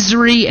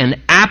misery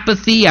and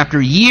apathy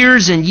after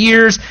years and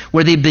years,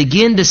 where they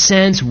begin to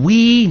sense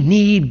we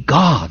need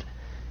God.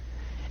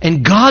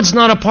 And God's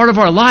not a part of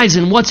our lives,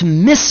 and what's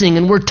missing,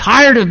 and we're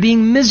tired of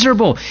being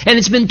miserable. And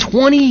it's been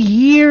 20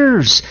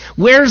 years.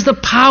 Where's the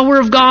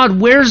power of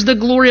God? Where's the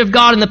glory of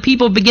God? And the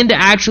people begin to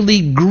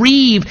actually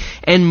grieve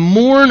and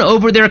mourn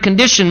over their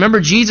condition.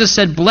 Remember, Jesus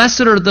said,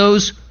 blessed are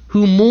those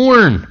who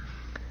mourn.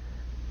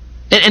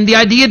 And the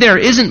idea there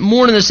isn't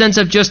mourn in the sense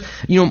of just,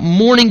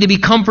 mourning to be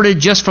comforted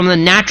just from the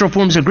natural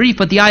forms of grief,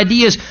 but the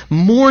idea is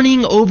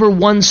mourning over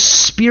one's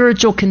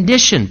spiritual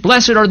condition.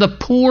 Blessed are the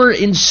poor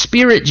in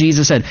spirit,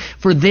 Jesus said,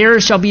 for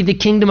theirs shall be the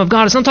kingdom of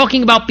God. It's not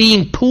talking about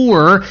being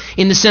poor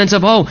in the sense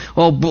of,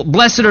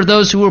 blessed are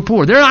those who are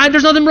poor.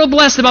 There's nothing real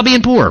blessed about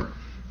being poor.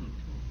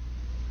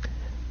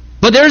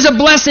 But there's a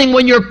blessing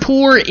when you're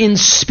poor in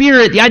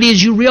spirit. The idea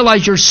is you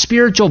realize your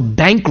spiritual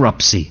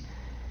bankruptcy.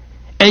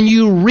 And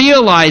you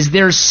realize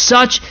there's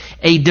such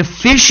a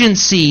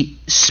deficiency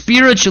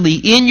spiritually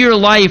in your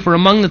life or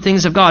among the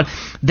things of God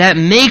that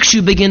makes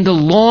you begin to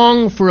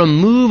long for a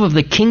move of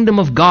the kingdom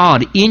of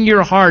God in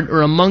your heart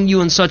or among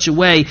you in such a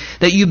way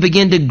that you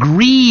begin to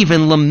grieve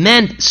and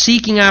lament,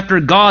 seeking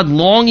after God,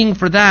 longing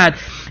for that.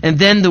 And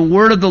then the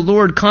word of the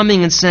Lord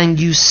coming and saying,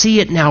 you see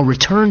it now,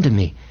 return to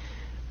me.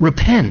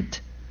 Repent.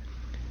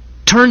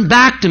 Turn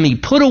back to me.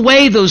 Put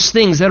away those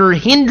things that are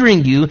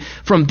hindering you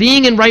from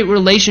being in right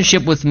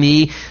relationship with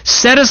me.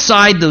 Set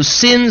aside those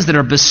sins that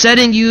are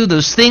besetting you,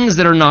 those things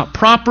that are not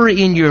proper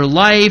in your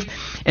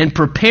life, and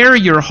prepare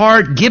your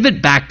heart. Give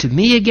it back to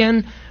me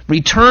again.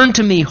 Return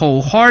to me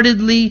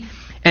wholeheartedly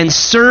and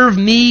serve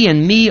me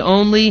and me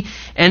only.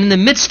 And in the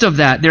midst of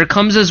that, there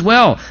comes as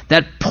well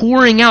that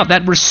pouring out,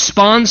 that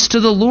response to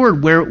the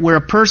Lord where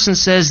a person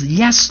says,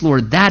 yes,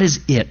 Lord, that is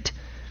it.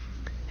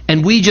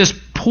 And we just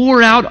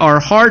pour out our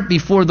heart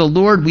before the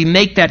Lord. We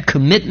make that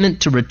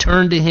commitment to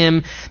return to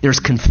Him. There's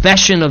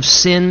confession of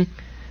sin.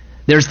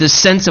 There's this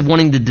sense of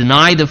wanting to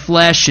deny the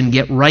flesh and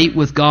get right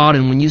with God.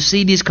 And when you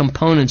see these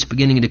components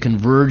beginning to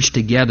converge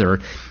together,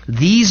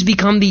 these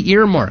become the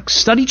earmarks.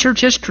 Study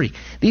church history.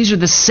 These are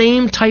the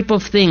same type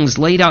of things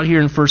laid out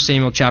here in 1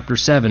 Samuel chapter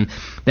 7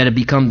 that have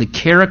become the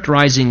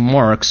characterizing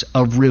marks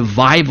of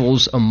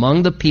revivals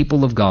among the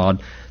people of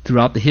God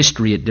throughout the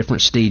history at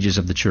different stages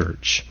of the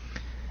church.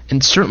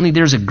 And certainly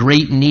there's a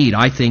great need,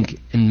 I think,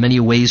 in many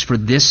ways for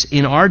this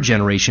in our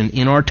generation,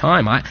 in our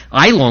time.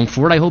 I long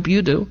for it. I hope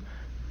you do.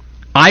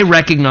 I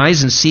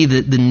recognize and see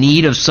the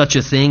need of such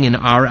a thing in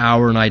our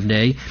hour and our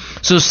day.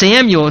 So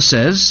Samuel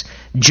says,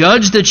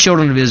 judge the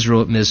children of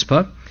Israel at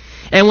Mizpah.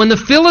 And when the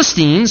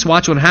Philistines,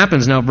 watch what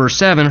happens now, verse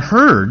 7,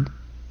 heard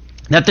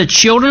that the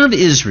children of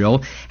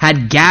Israel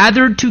had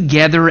gathered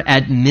together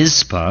at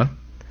Mizpah,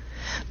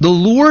 the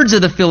lords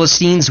of the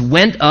Philistines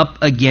went up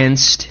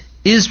against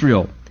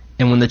Israel.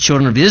 And when the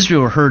children of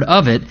Israel heard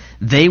of it,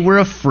 they were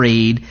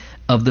afraid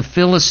of the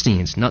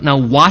Philistines. Now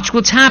watch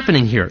what's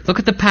happening here. Look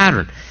at the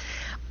pattern.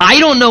 I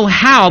don't know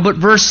how, but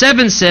verse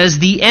 7 says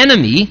the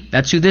enemy,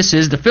 that's who this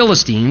is, the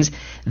Philistines,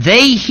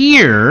 they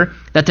hear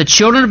that the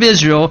children of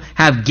Israel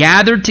have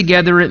gathered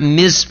together at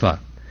Mizpah.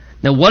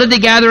 Now what did they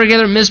gather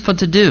together at Mizpah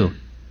to do?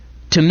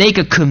 To make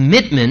a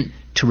commitment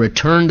to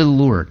return to the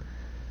Lord.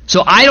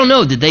 So I don't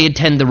know, did they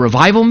attend the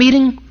revival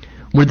meeting?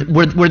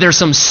 Were there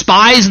some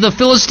spies of the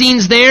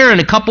Philistines there, and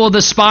a couple of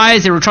the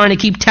spies, they were trying to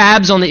keep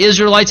tabs on the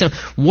Israelites, and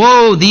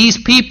whoa,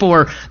 these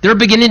people they're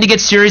beginning to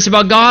get serious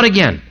about God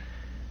again.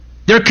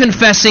 They're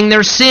confessing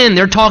their sin.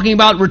 They're talking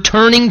about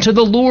returning to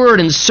the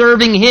Lord and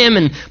serving Him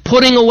and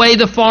putting away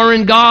the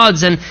foreign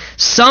gods. And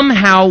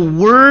somehow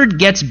word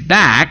gets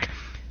back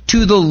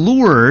to the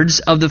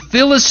lords of the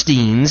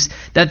Philistines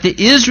that the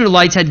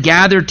Israelites had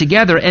gathered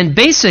together. And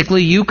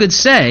basically you could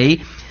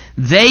say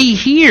they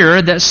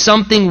hear that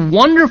something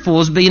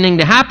wonderful is beginning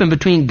to happen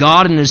between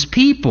God and His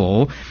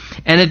people.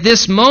 And at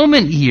this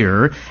moment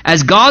here,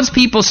 as God's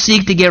people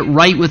seek to get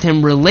right with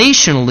Him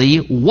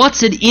relationally,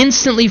 what's it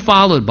instantly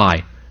followed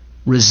by?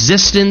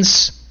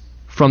 Resistance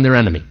from their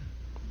enemy.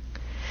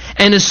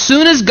 And as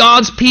soon as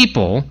God's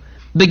people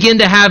begin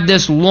to have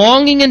this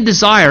longing and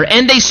desire,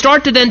 and they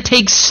start to then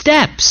take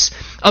steps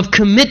of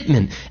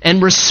commitment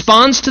and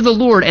response to the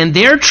Lord, and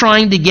they're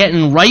trying to get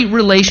in right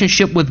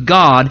relationship with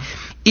God,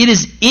 it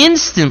is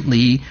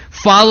instantly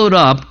followed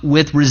up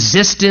with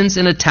resistance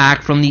and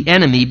attack from the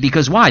enemy.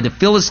 Because why? The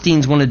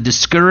Philistines want to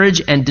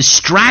discourage and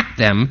distract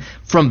them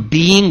from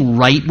being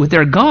right with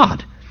their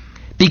God.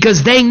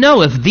 Because they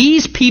know if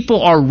these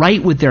people are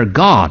right with their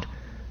God,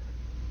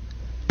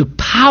 the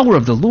power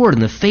of the Lord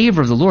and the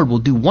favor of the Lord will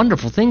do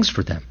wonderful things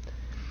for them.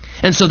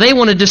 And so they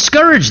want to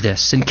discourage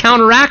this and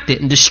counteract it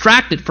and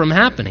distract it from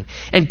happening.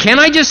 And can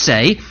I just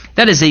say,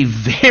 that is a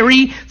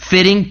very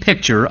fitting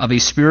picture of a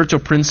spiritual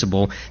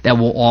principle that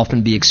will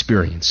often be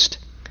experienced.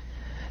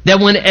 That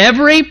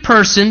whenever a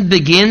person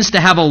begins to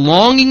have a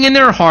longing in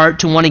their heart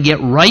to want to get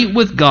right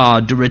with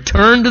God, to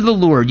return to the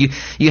Lord,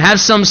 you have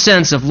some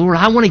sense of, Lord,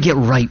 I want to get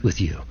right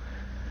with you.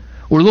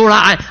 Or, Lord,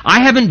 I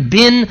haven't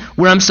been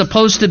where I'm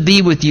supposed to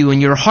be with you, and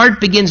your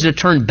heart begins to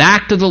turn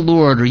back to the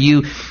Lord, or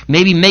you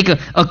maybe make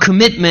a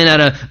commitment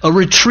at a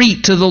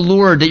retreat to the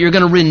Lord that you're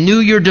going to renew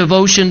your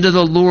devotion to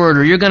the Lord,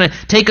 or you're going to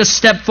take a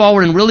step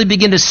forward and really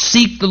begin to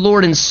seek the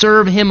Lord and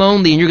serve Him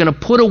only, and you're going to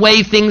put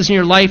away things in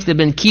your life that have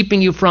been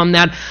keeping you from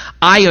that.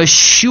 I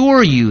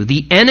assure you,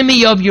 the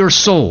enemy of your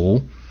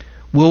soul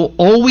will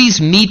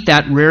always meet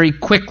that very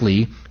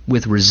quickly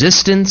with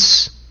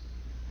resistance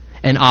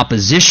and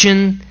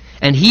opposition.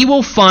 And he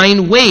will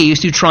find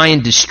ways to try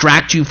and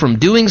distract you from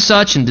doing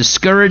such and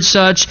discourage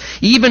such.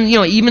 Even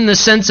the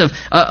sense of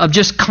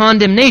just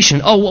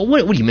condemnation. Oh,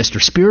 what are you, Mr.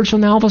 Spiritual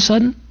now all of a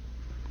sudden?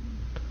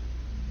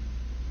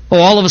 Oh,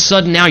 all of a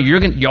sudden now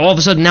you're going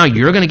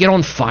to get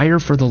on fire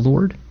for the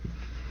Lord?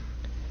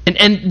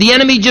 And the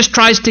enemy just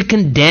tries to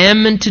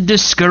condemn and to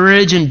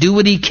discourage and do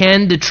what he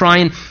can to try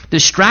and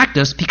distract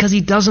us because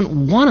he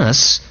doesn't want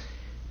us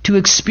to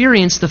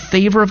experience the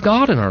favor of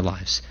God in our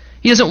lives.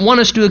 He doesn't want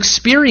us to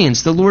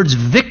experience the Lord's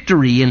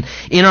victory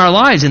in our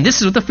lives. And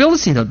this is what the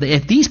Philistines do.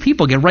 If these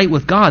people get right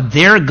with God,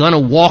 they're going to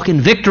walk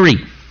in victory.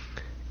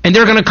 And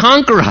they're going to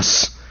conquer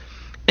us.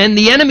 And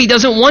the enemy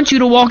doesn't want you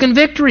to walk in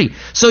victory.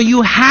 So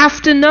you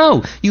have to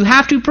know. You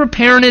have to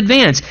prepare in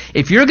advance.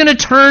 If you're going to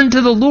turn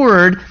to the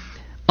Lord,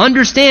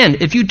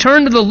 understand, if you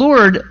turn to the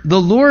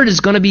Lord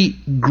is going to be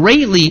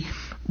greatly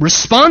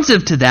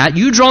responsive to that.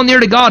 You draw near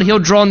to God, He'll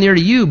draw near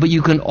to you, but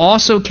you can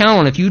also count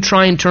on if you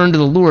try and turn to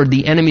the Lord,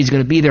 the enemy's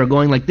going to be there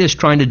going like this,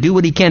 trying to do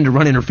what he can to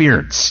run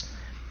interference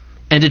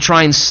and to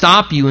try and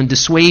stop you and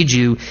dissuade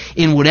you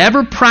in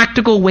whatever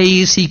practical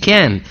ways he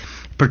can.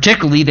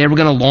 Particularly, they were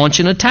going to launch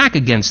an attack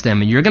against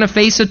them, and you're going to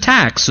face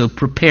attacks, so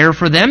prepare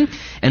for them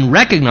and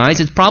recognize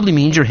it probably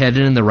means you're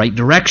headed in the right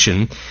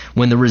direction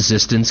when the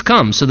resistance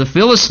comes. So the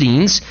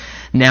Philistines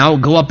now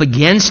go up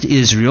against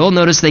Israel.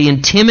 Notice they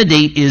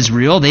intimidate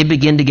Israel. They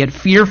begin to get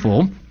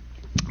fearful.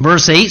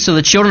 Verse 8, so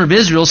the children of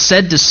Israel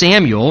said to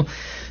Samuel,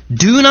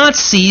 do not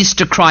cease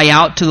to cry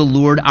out to the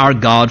Lord our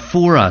God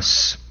for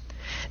us,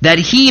 that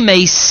He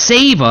may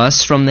save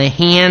us from the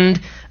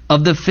hand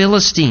of the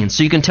Philistines.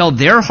 So you can tell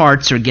their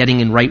hearts are getting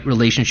in right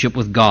relationship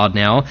with God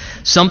now.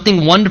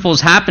 Something wonderful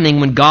is happening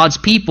when God's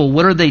people,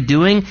 what are they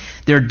doing?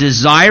 They're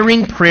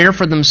desiring prayer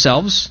for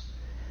themselves.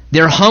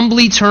 They're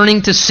humbly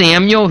turning to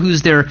Samuel,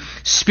 who's their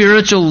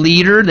spiritual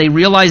leader. They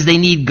realize they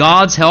need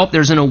God's help.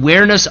 There's an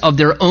awareness of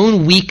their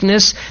own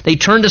weakness. They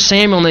turn to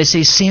Samuel and they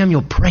say,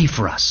 Samuel, pray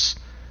for us.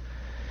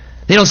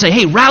 They don't say,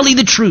 hey, rally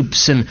the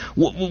troops. And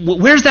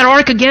where's that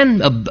ark again?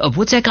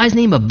 What's that guy's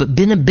name?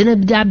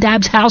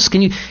 Abinadab's house?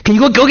 Can you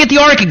go get the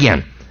ark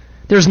again?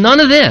 There's none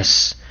of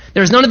this.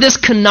 There's none of this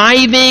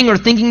conniving or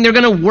thinking they're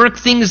going to work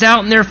things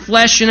out in their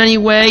flesh in any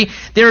way.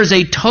 There is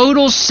a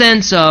total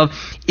sense of,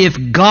 if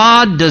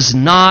God does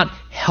not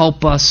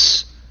help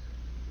us,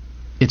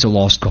 it's a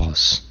lost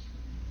cause.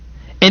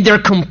 And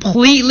they're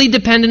completely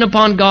dependent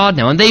upon God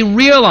now. And they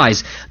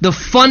realize the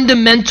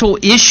fundamental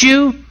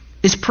issue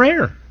is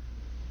prayer.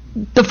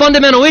 The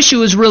fundamental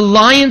issue is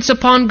reliance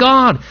upon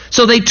God.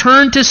 So they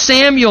turn to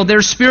Samuel,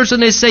 their spiritual,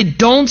 and they say,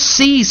 don't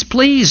cease,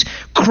 please.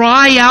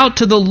 Cry out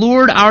to the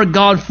Lord our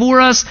God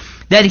for us,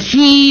 that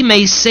He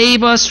may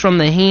save us from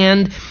the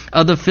hand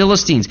of the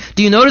Philistines.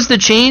 Do you notice the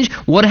change?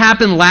 What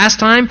happened last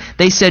time?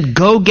 They said,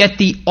 go get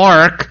the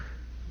ark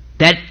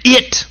that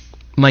it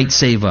might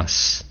save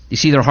us. You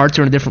see, their hearts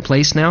are in a different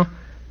place now?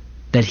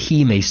 That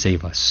He may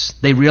save us.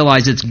 They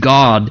realize it's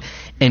God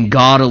and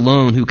God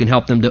alone who can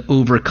help them to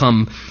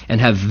overcome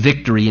and have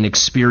victory and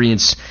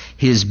experience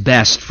His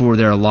best for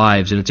their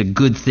lives. And it's a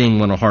good thing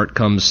when a heart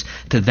comes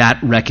to that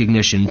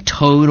recognition.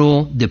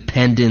 Total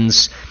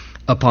dependence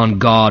upon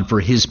God for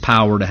His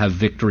power to have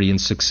victory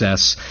and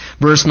success.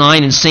 Verse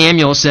 9, and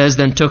Samuel says,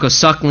 then took a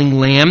suckling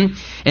lamb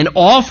and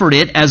offered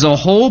it as a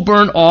whole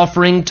burnt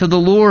offering to the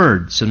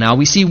Lord. So now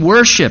we see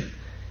worship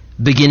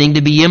beginning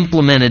to be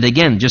implemented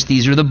again. Just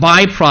these are the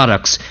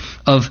byproducts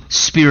of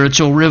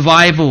spiritual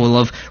revival,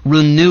 of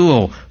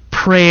renewal,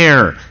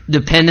 prayer,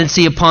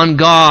 dependency upon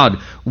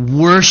God,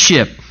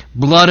 worship,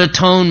 blood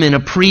atonement,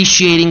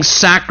 appreciating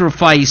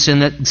sacrifice,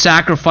 and that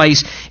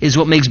sacrifice is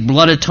what makes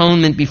blood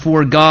atonement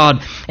before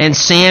God. And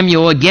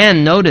Samuel,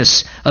 again,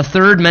 notice, a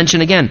third mention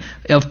again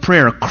of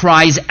prayer,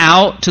 cries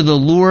out to the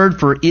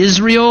Lord for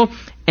Israel,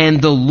 and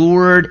the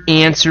Lord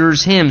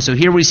answers him. So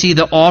here we see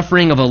the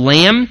offering of a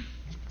lamb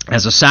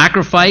as a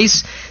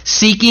sacrifice,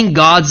 seeking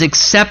God's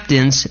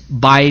acceptance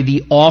by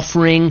the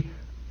offering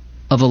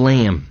of a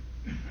lamb.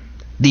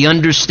 The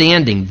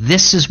understanding,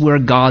 this is where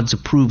God's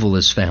approval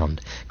is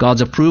found.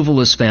 God's approval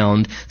is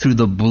found through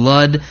the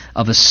blood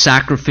of a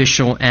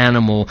sacrificial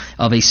animal,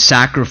 of a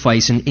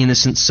sacrifice, an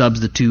innocent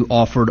substitute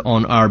offered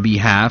on our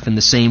behalf. In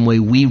the same way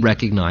we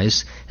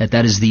recognize that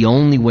that is the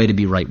only way to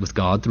be right with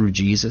God, through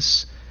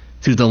Jesus.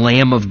 Through the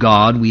Lamb of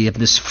God, we have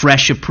this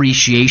fresh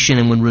appreciation,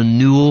 and when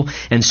renewal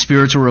and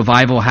spiritual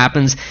revival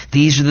happens,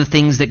 these are the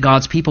things that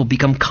God's people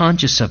become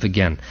conscious of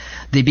again.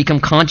 They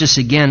become conscious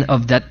again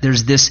of that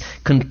there's this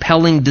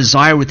compelling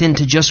desire within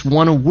to just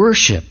want to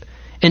worship,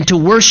 and to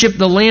worship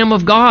the Lamb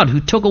of God who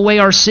took away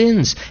our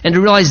sins, and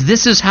to realize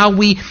this is how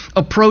we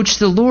approach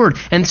the Lord.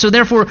 And so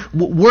therefore,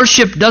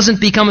 worship doesn't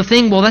become a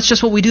thing, well, that's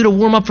just what we do to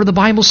warm up for the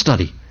Bible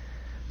study.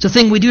 It's a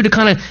thing we do to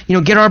kind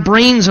of, get our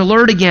brains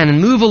alert again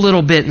and move a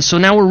little bit. And so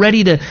now we're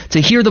ready to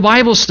hear the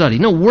Bible study.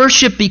 No,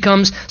 worship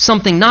becomes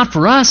something not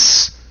for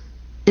us.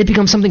 It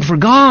becomes something for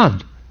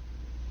God.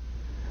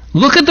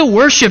 Look at the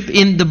worship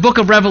in the book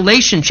of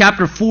Revelation,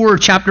 chapter 4,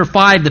 chapter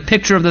 5, the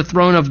picture of the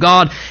throne of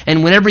God.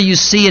 And whenever you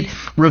see it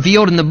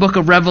revealed in the book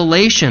of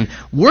Revelation,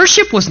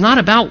 worship was not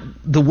about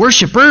the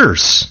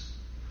worshipers.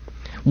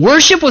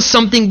 Worship was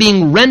something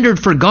being rendered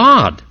for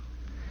God.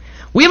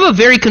 We have a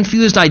very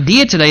confused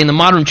idea today in the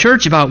modern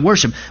church about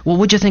worship. Well,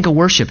 what'd you think of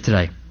worship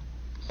today?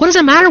 What does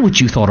it matter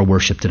what you thought of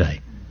worship today?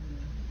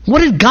 What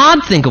did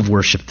God think of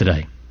worship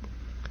today?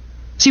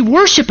 See,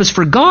 worship is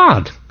for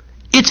God.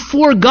 It's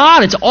for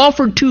God. It's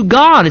offered to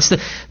God. It's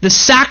the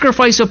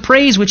sacrifice of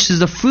praise, which is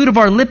the fruit of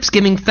our lips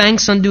giving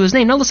thanks unto His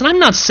name. Now listen, I'm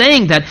not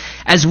saying that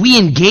as we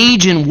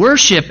engage in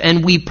worship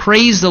and we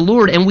praise the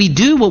Lord and we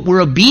do what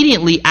we're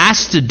obediently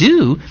asked to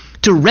do,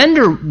 to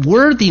render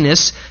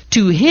worthiness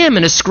to Him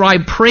and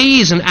ascribe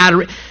praise and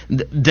adoration,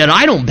 that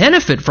I don't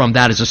benefit from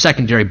that as a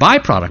secondary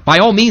byproduct. By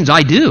all means,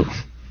 I do.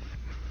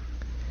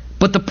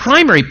 But the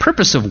primary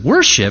purpose of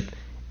worship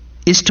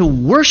is to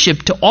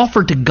worship, to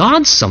offer to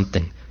God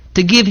something,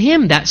 to give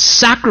Him that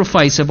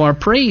sacrifice of our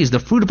praise, the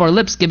fruit of our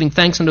lips giving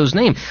thanks unto His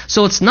name.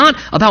 So it's not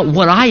about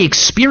what I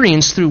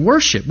experience through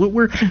worship.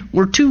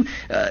 We're too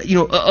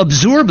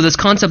absorbed with this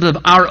concept of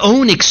our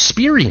own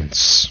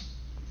experience.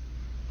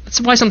 That's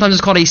why sometimes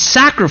it's called a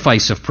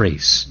sacrifice of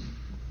praise.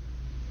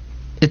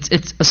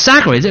 It's a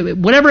sacrifice.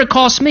 Whatever it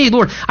costs me,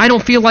 Lord, I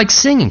don't feel like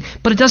singing.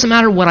 But it doesn't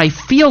matter what I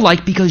feel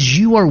like, because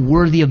you are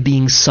worthy of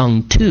being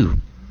sung to.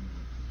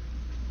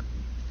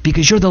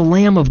 Because you're the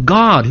Lamb of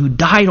God who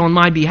died on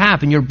my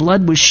behalf, and your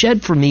blood was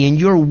shed for me, and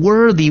you're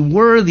worthy,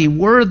 worthy,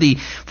 worthy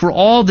for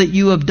all that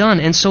you have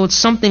done. And so it's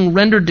something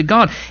rendered to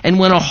God. And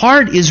when a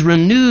heart is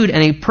renewed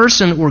and a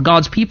person or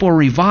God's people are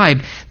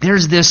revived,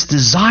 there's this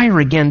desire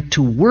again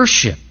to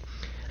worship.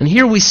 And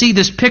here we see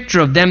this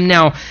picture of them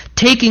now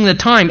taking the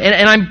time.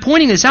 And I'm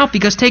pointing this out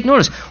because take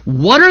notice.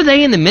 What are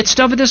they in the midst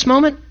of at this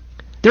moment?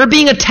 They're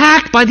being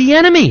attacked by the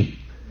enemy.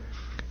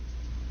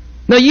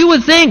 Now you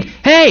would think,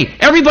 hey,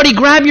 everybody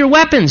grab your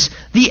weapons.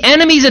 The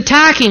enemy's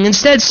attacking.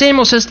 Instead,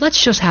 Samuel says, let's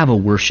just have a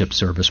worship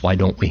service, why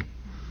don't we?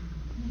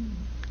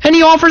 And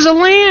he offers a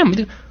lamb.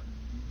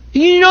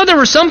 You know, there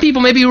were some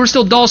people maybe who were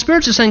still dull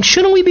spirits saying,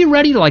 shouldn't we be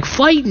ready to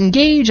fight,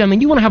 engage? I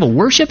mean, you want to have a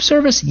worship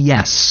service?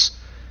 Yes.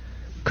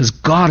 Because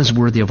God is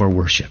worthy of our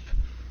worship.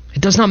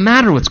 It does not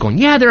matter what's going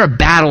on. Yeah, there are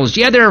battles.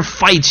 Yeah, there are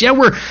fights. Yeah,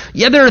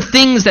 there are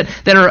things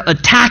that are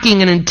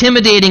attacking and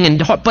intimidating.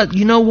 But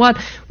you know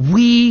what?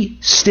 We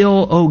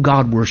still owe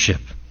God worship.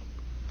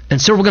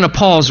 And so we're going to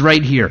pause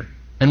right here.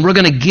 And we're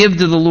going to give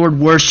to the Lord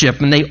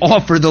worship. And they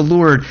offer the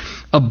Lord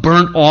a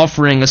burnt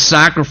offering, a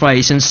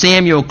sacrifice. And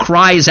Samuel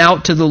cries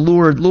out to the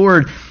Lord,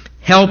 Lord,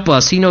 help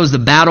us. He knows the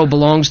battle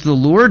belongs to the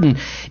Lord. And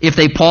if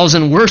they pause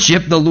and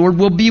worship, the Lord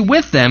will be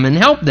with them and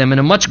help them in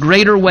a much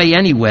greater way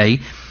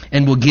anyway.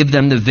 And will give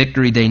them the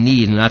victory they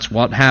need. And that's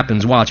what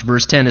happens. Watch,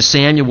 verse 10. As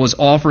Samuel was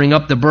offering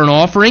up the burnt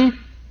offering,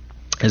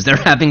 as they're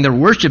having their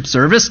worship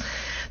service,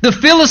 the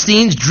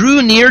Philistines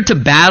drew near to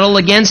battle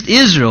against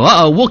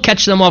Israel. We'll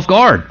catch them off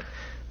guard.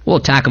 We'll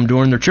attack them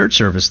during their church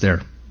service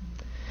there.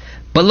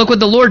 But look what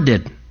the Lord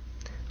did.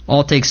 All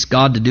it takes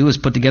God to do is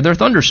put together a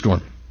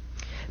thunderstorm.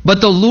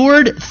 But the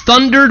Lord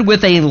thundered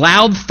with a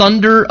loud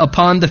thunder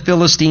upon the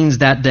Philistines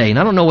that day. And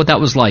I don't know what that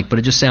was like, but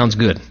it just sounds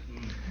good.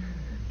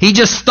 He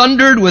just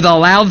thundered with a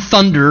loud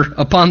thunder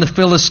upon the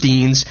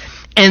Philistines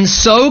and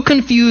so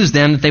confused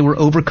them that they were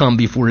overcome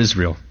before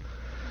Israel.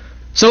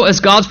 So as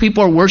God's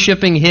people are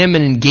worshiping Him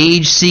and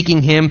engaged,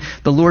 seeking Him,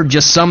 the Lord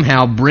just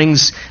somehow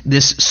brings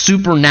this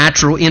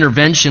supernatural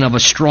intervention of a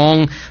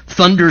strong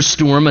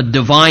thunderstorm, a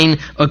divine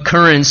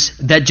occurrence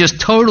that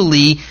just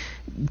totally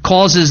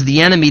causes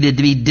the enemy to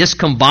be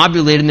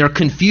discombobulated, and they're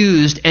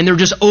confused and they're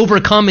just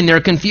overcome in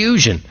their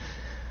confusion.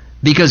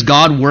 Because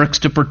God works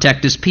to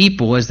protect His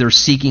people as they're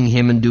seeking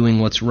Him and doing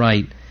what's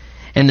right.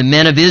 And the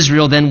men of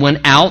Israel then went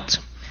out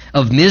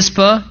of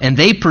Mizpah, and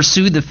they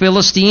pursued the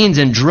Philistines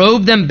and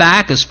drove them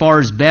back as far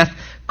as Beth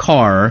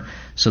Kar.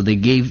 So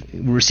they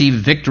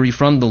received victory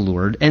from the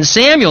Lord. And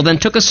Samuel then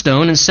took a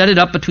stone and set it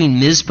up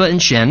between Mizpah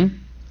and Shen,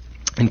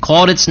 and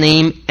called its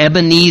name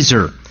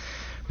Ebenezer.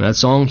 That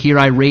song, Here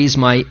I Raise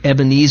My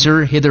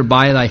Ebenezer, Hither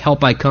by Thy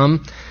Help I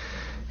Come.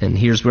 And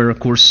here's where, of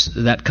course,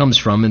 that comes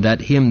from in that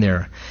hymn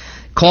there.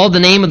 Called the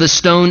name of the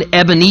stone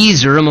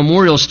Ebenezer, a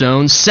memorial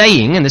stone,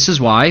 saying, and this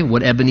is why,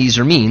 what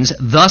Ebenezer means,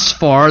 thus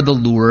far the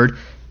Lord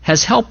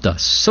has helped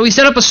us. So he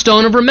set up a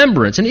stone of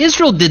remembrance. And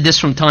Israel did this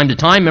from time to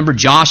time. Remember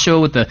Joshua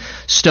with the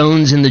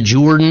stones in the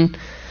Jordan?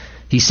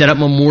 He set up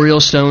memorial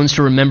stones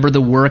to remember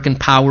the work and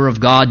power of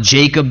God.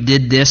 Jacob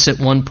did this at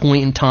one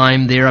point in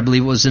time there. I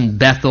believe it was in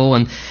Bethel.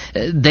 And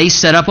they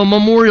set up a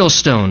memorial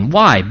stone.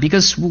 Why?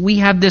 Because we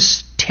have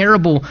this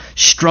terrible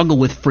struggle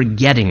with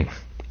forgetting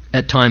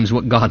at times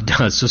what God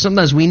does. So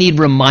sometimes we need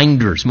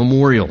reminders,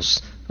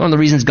 memorials. One of the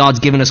reasons God's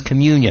given us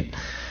communion.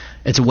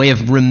 It's a way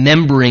of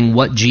remembering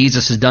what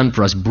Jesus has done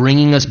for us,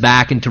 bringing us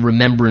back into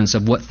remembrance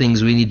of what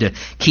things we need to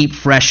keep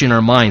fresh in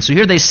our minds. So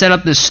here they set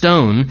up this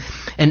stone,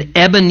 an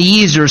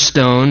Ebenezer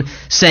stone,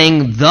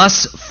 saying,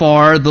 thus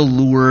far the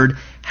Lord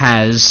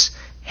has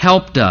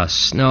helped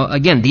us. Now,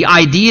 again, the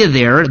idea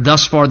there,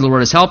 thus far the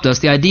Lord has helped us,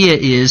 the idea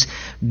is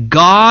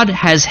God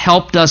has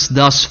helped us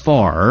thus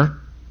far.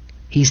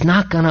 He's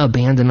not going to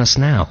abandon us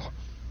now.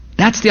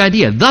 That's the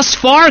idea. Thus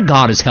far,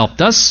 God has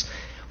helped us.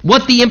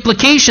 What the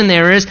implication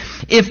there is,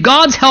 if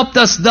God's helped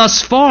us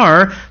thus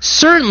far,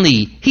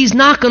 certainly He's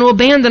not going to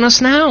abandon us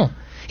now.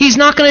 He's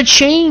not going to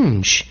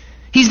change.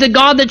 He's the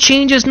God that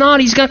changes not.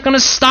 He's not going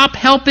to stop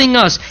helping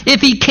us. If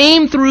He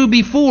came through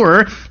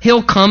before,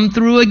 He'll come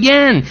through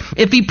again.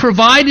 If He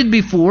provided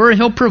before,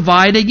 He'll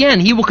provide again.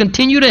 He will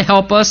continue to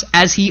help us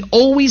as He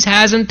always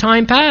has in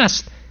time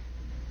past.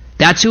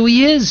 That's who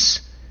He is.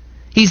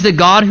 He's the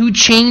God who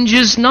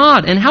changes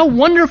not. And how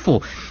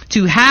wonderful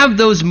to have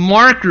those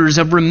markers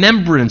of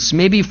remembrance.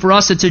 Maybe for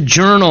us it's a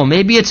journal.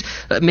 Maybe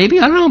I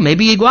don't know,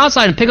 maybe you go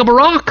outside and pick up a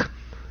rock.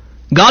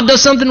 God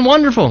does something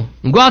wonderful.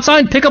 And go outside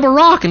and pick up a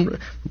rock and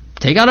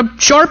take out a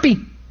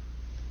Sharpie.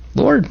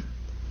 Lord,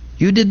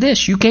 you did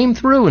this. You came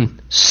through,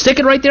 and stick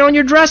it right there on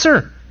your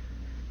dresser.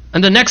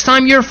 And the next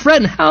time you're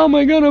fretting, how am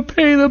I going to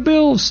pay the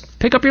bills?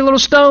 Pick up your little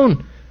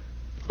stone.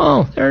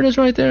 Oh, there it is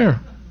right there.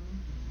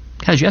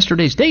 It has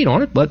yesterday's date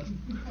on it, but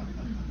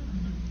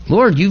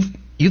Lord,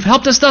 you've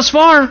helped us thus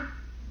far.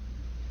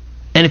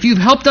 And if you've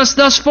helped us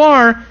thus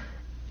far,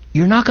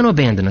 you're not going to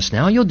abandon us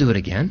now. You'll do it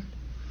again.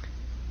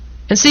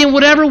 And see, in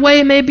whatever way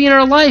it may be in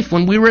our life,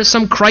 when we were at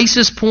some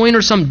crisis point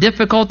or some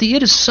difficulty,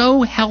 it is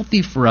so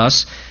healthy for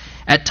us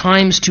at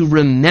times to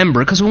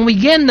remember. Because when we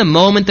get in the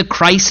moment, the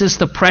crisis,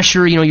 the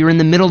pressure, you're in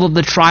the middle of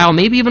the trial,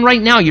 maybe even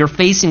right now you're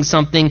facing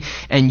something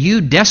and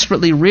you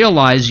desperately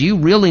realize you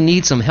really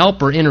need some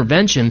help or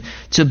intervention,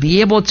 to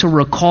be able to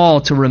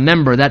recall, to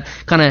remember that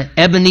kind of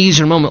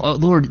Ebenezer moment. Oh,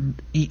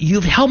 Lord,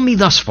 you've helped me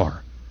thus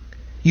far.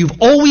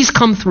 You've always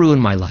come through in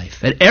my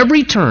life. At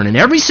every turn, in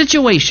every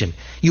situation,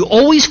 You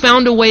always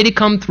found a way to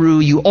come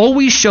through. You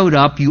always showed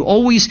up. You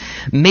always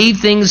made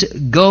things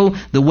go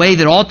the way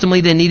that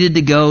ultimately they needed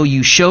to go.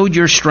 You showed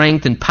your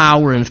strength and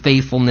power and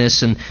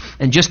faithfulness, and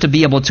just to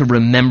be able to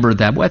remember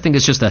that, well, I think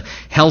it's just a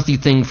healthy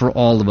thing for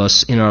all of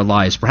us in our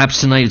lives. Perhaps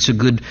tonight it's a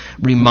good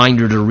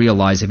reminder to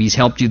realize if He's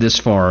helped you this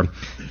far,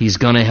 He's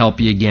going to help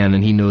you again,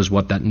 and He knows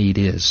what that need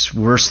is.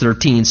 Verse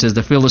 13 says,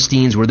 the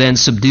Philistines were then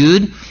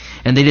subdued,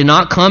 and they did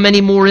not come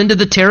any more into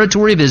the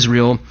territory of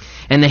Israel.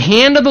 And the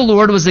hand of the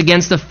Lord was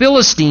against the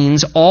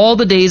Philistines all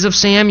the days of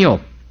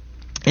Samuel.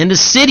 And the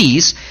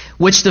cities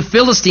which the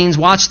Philistines,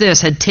 watch this,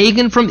 had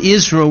taken from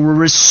Israel were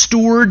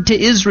restored to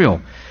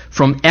Israel,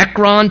 from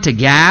Ekron to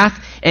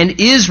Gath. And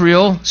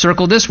Israel,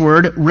 circle this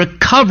word,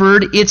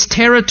 recovered its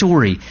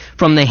territory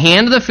from the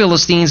hand of the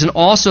Philistines. And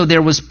also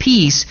there was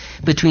peace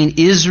between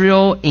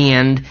Israel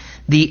and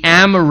the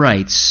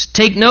Amorites.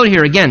 Take note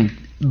here, again,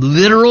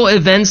 literal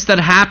events that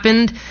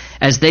happened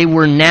as they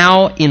were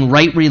now in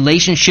right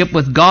relationship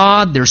with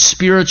God. There's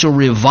spiritual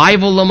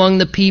revival among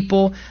the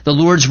people. The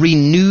Lord's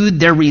renewed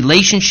their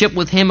relationship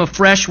with Him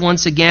afresh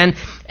once again.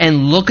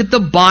 And look at the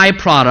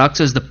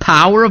byproducts as the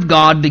power of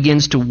God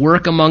begins to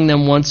work among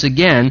them once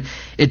again.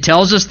 It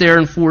tells us there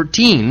in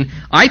 14,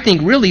 I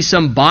think really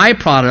some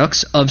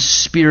byproducts of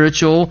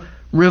spiritual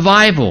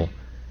revival.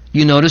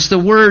 You notice the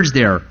words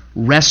there: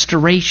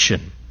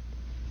 restoration,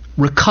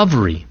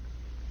 recovery,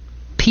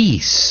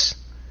 peace.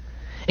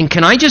 And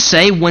can I just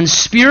say, when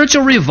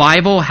spiritual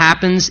revival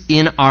happens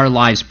in our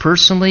lives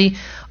personally,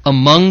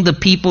 among the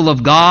people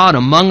of God,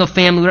 among a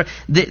family,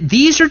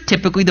 these are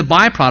typically the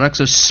byproducts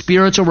of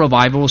spiritual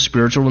revival,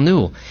 spiritual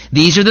renewal.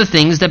 These are the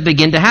things that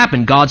begin to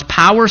happen. God's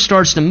power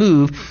starts to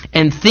move,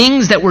 and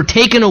things that were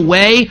taken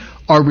away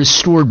are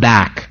restored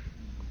back.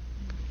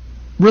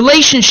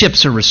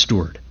 Relationships are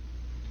restored.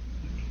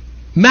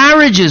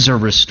 Marriages are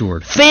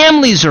restored.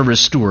 Families are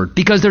restored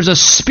because there's a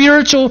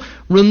spiritual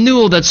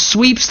renewal that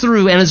sweeps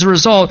through, and as a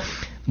result,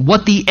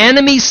 what the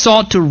enemy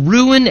sought to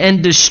ruin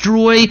and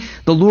destroy,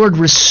 the Lord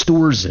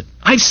restores it.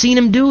 I've seen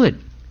Him do it.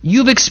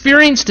 You've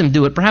experienced Him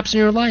do it, perhaps in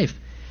your life.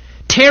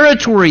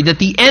 Territory that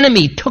the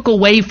enemy took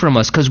away from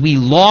us because we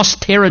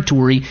lost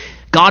territory,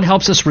 God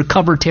helps us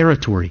recover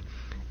territory.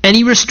 And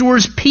He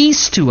restores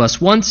peace to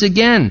us once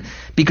again,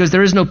 because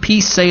there is no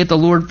peace, saith the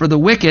Lord, for the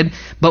wicked.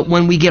 But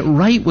when we get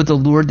right with the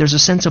Lord, there's a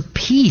sense of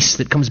peace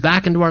that comes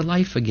back into our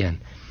life again.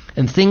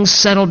 And things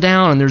settle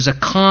down, and there's a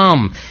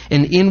calm,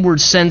 an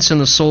inward sense in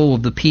the soul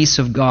of the peace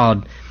of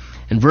God.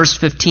 And verse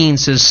 15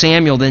 says,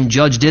 Samuel then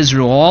judged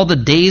Israel all the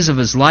days of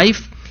his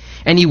life,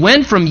 and he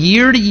went from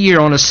year to year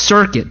on a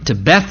circuit to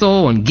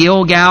Bethel and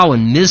Gilgal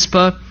and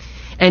Mizpah,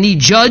 and he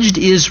judged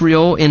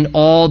Israel in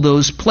all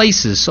those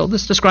places. So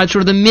this describes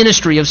sort of the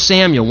ministry of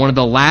Samuel, one of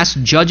the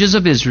last judges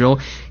of Israel.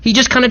 He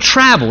just kind of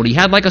traveled. He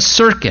had like a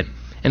circuit.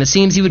 And it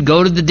seems he would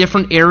go to the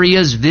different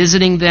areas,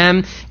 visiting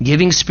them,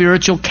 giving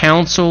spiritual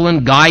counsel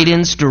and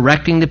guidance,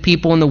 directing the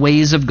people in the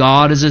ways of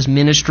God as his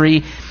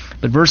ministry.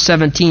 But verse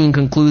 17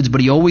 concludes,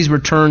 but he always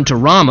returned to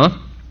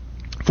Ramah,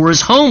 for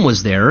his home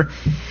was there.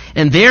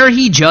 And there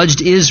he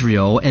judged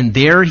Israel, and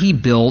there he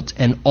built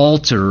an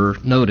altar,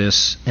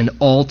 notice, an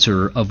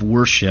altar of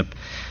worship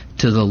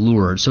to the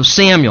Lord. So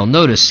Samuel,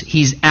 notice,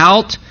 he's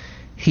out,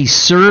 he's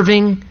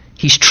serving,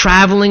 he's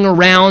traveling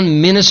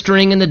around,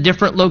 ministering in the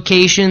different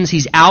locations.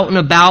 He's out and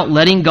about,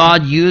 letting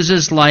God use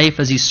his life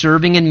as he's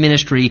serving in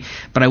ministry.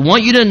 But I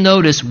want you to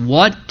notice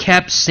what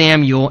kept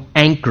Samuel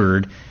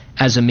anchored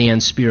as a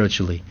man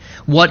spiritually.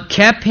 What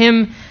kept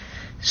him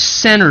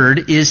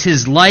centered is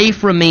his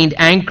life remained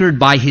anchored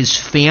by his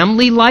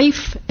family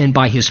life and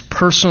by his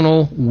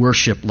personal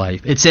worship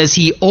life. It says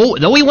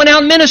though he went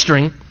out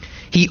ministering,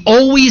 he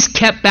always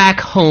kept back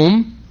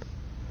home.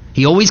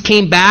 He always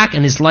came back,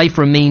 and his life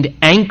remained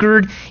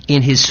anchored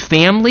in his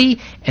family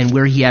and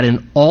where he had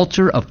an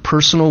altar of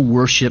personal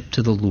worship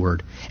to the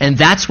Lord. And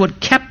that's what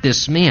kept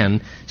this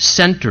man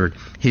centered.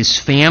 His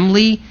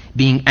family,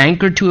 being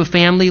anchored to a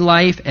family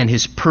life, and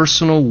his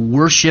personal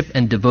worship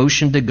and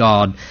devotion to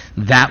God,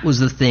 that was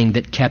the thing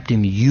that kept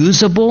him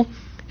usable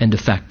and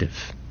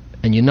effective.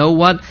 And you know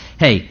what?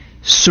 Hey,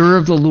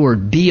 serve the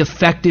Lord, be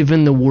effective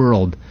in the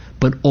world,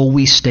 but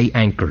always stay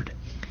anchored.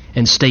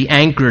 And stay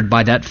anchored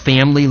by that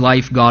family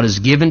life God has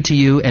given to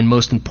you, and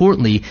most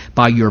importantly,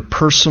 by your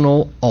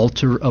personal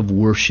altar of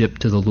worship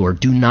to the Lord.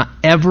 Do not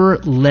ever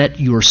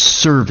let your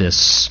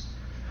service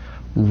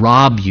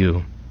rob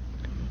you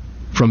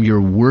from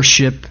your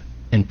worship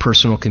and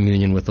personal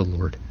communion with the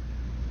Lord.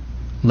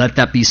 Let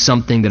that be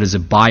something that is a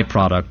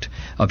byproduct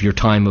of your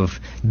time of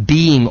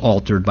being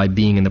altered by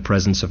being in the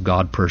presence of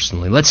God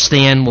personally. Let's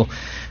stand. We'll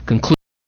conclude.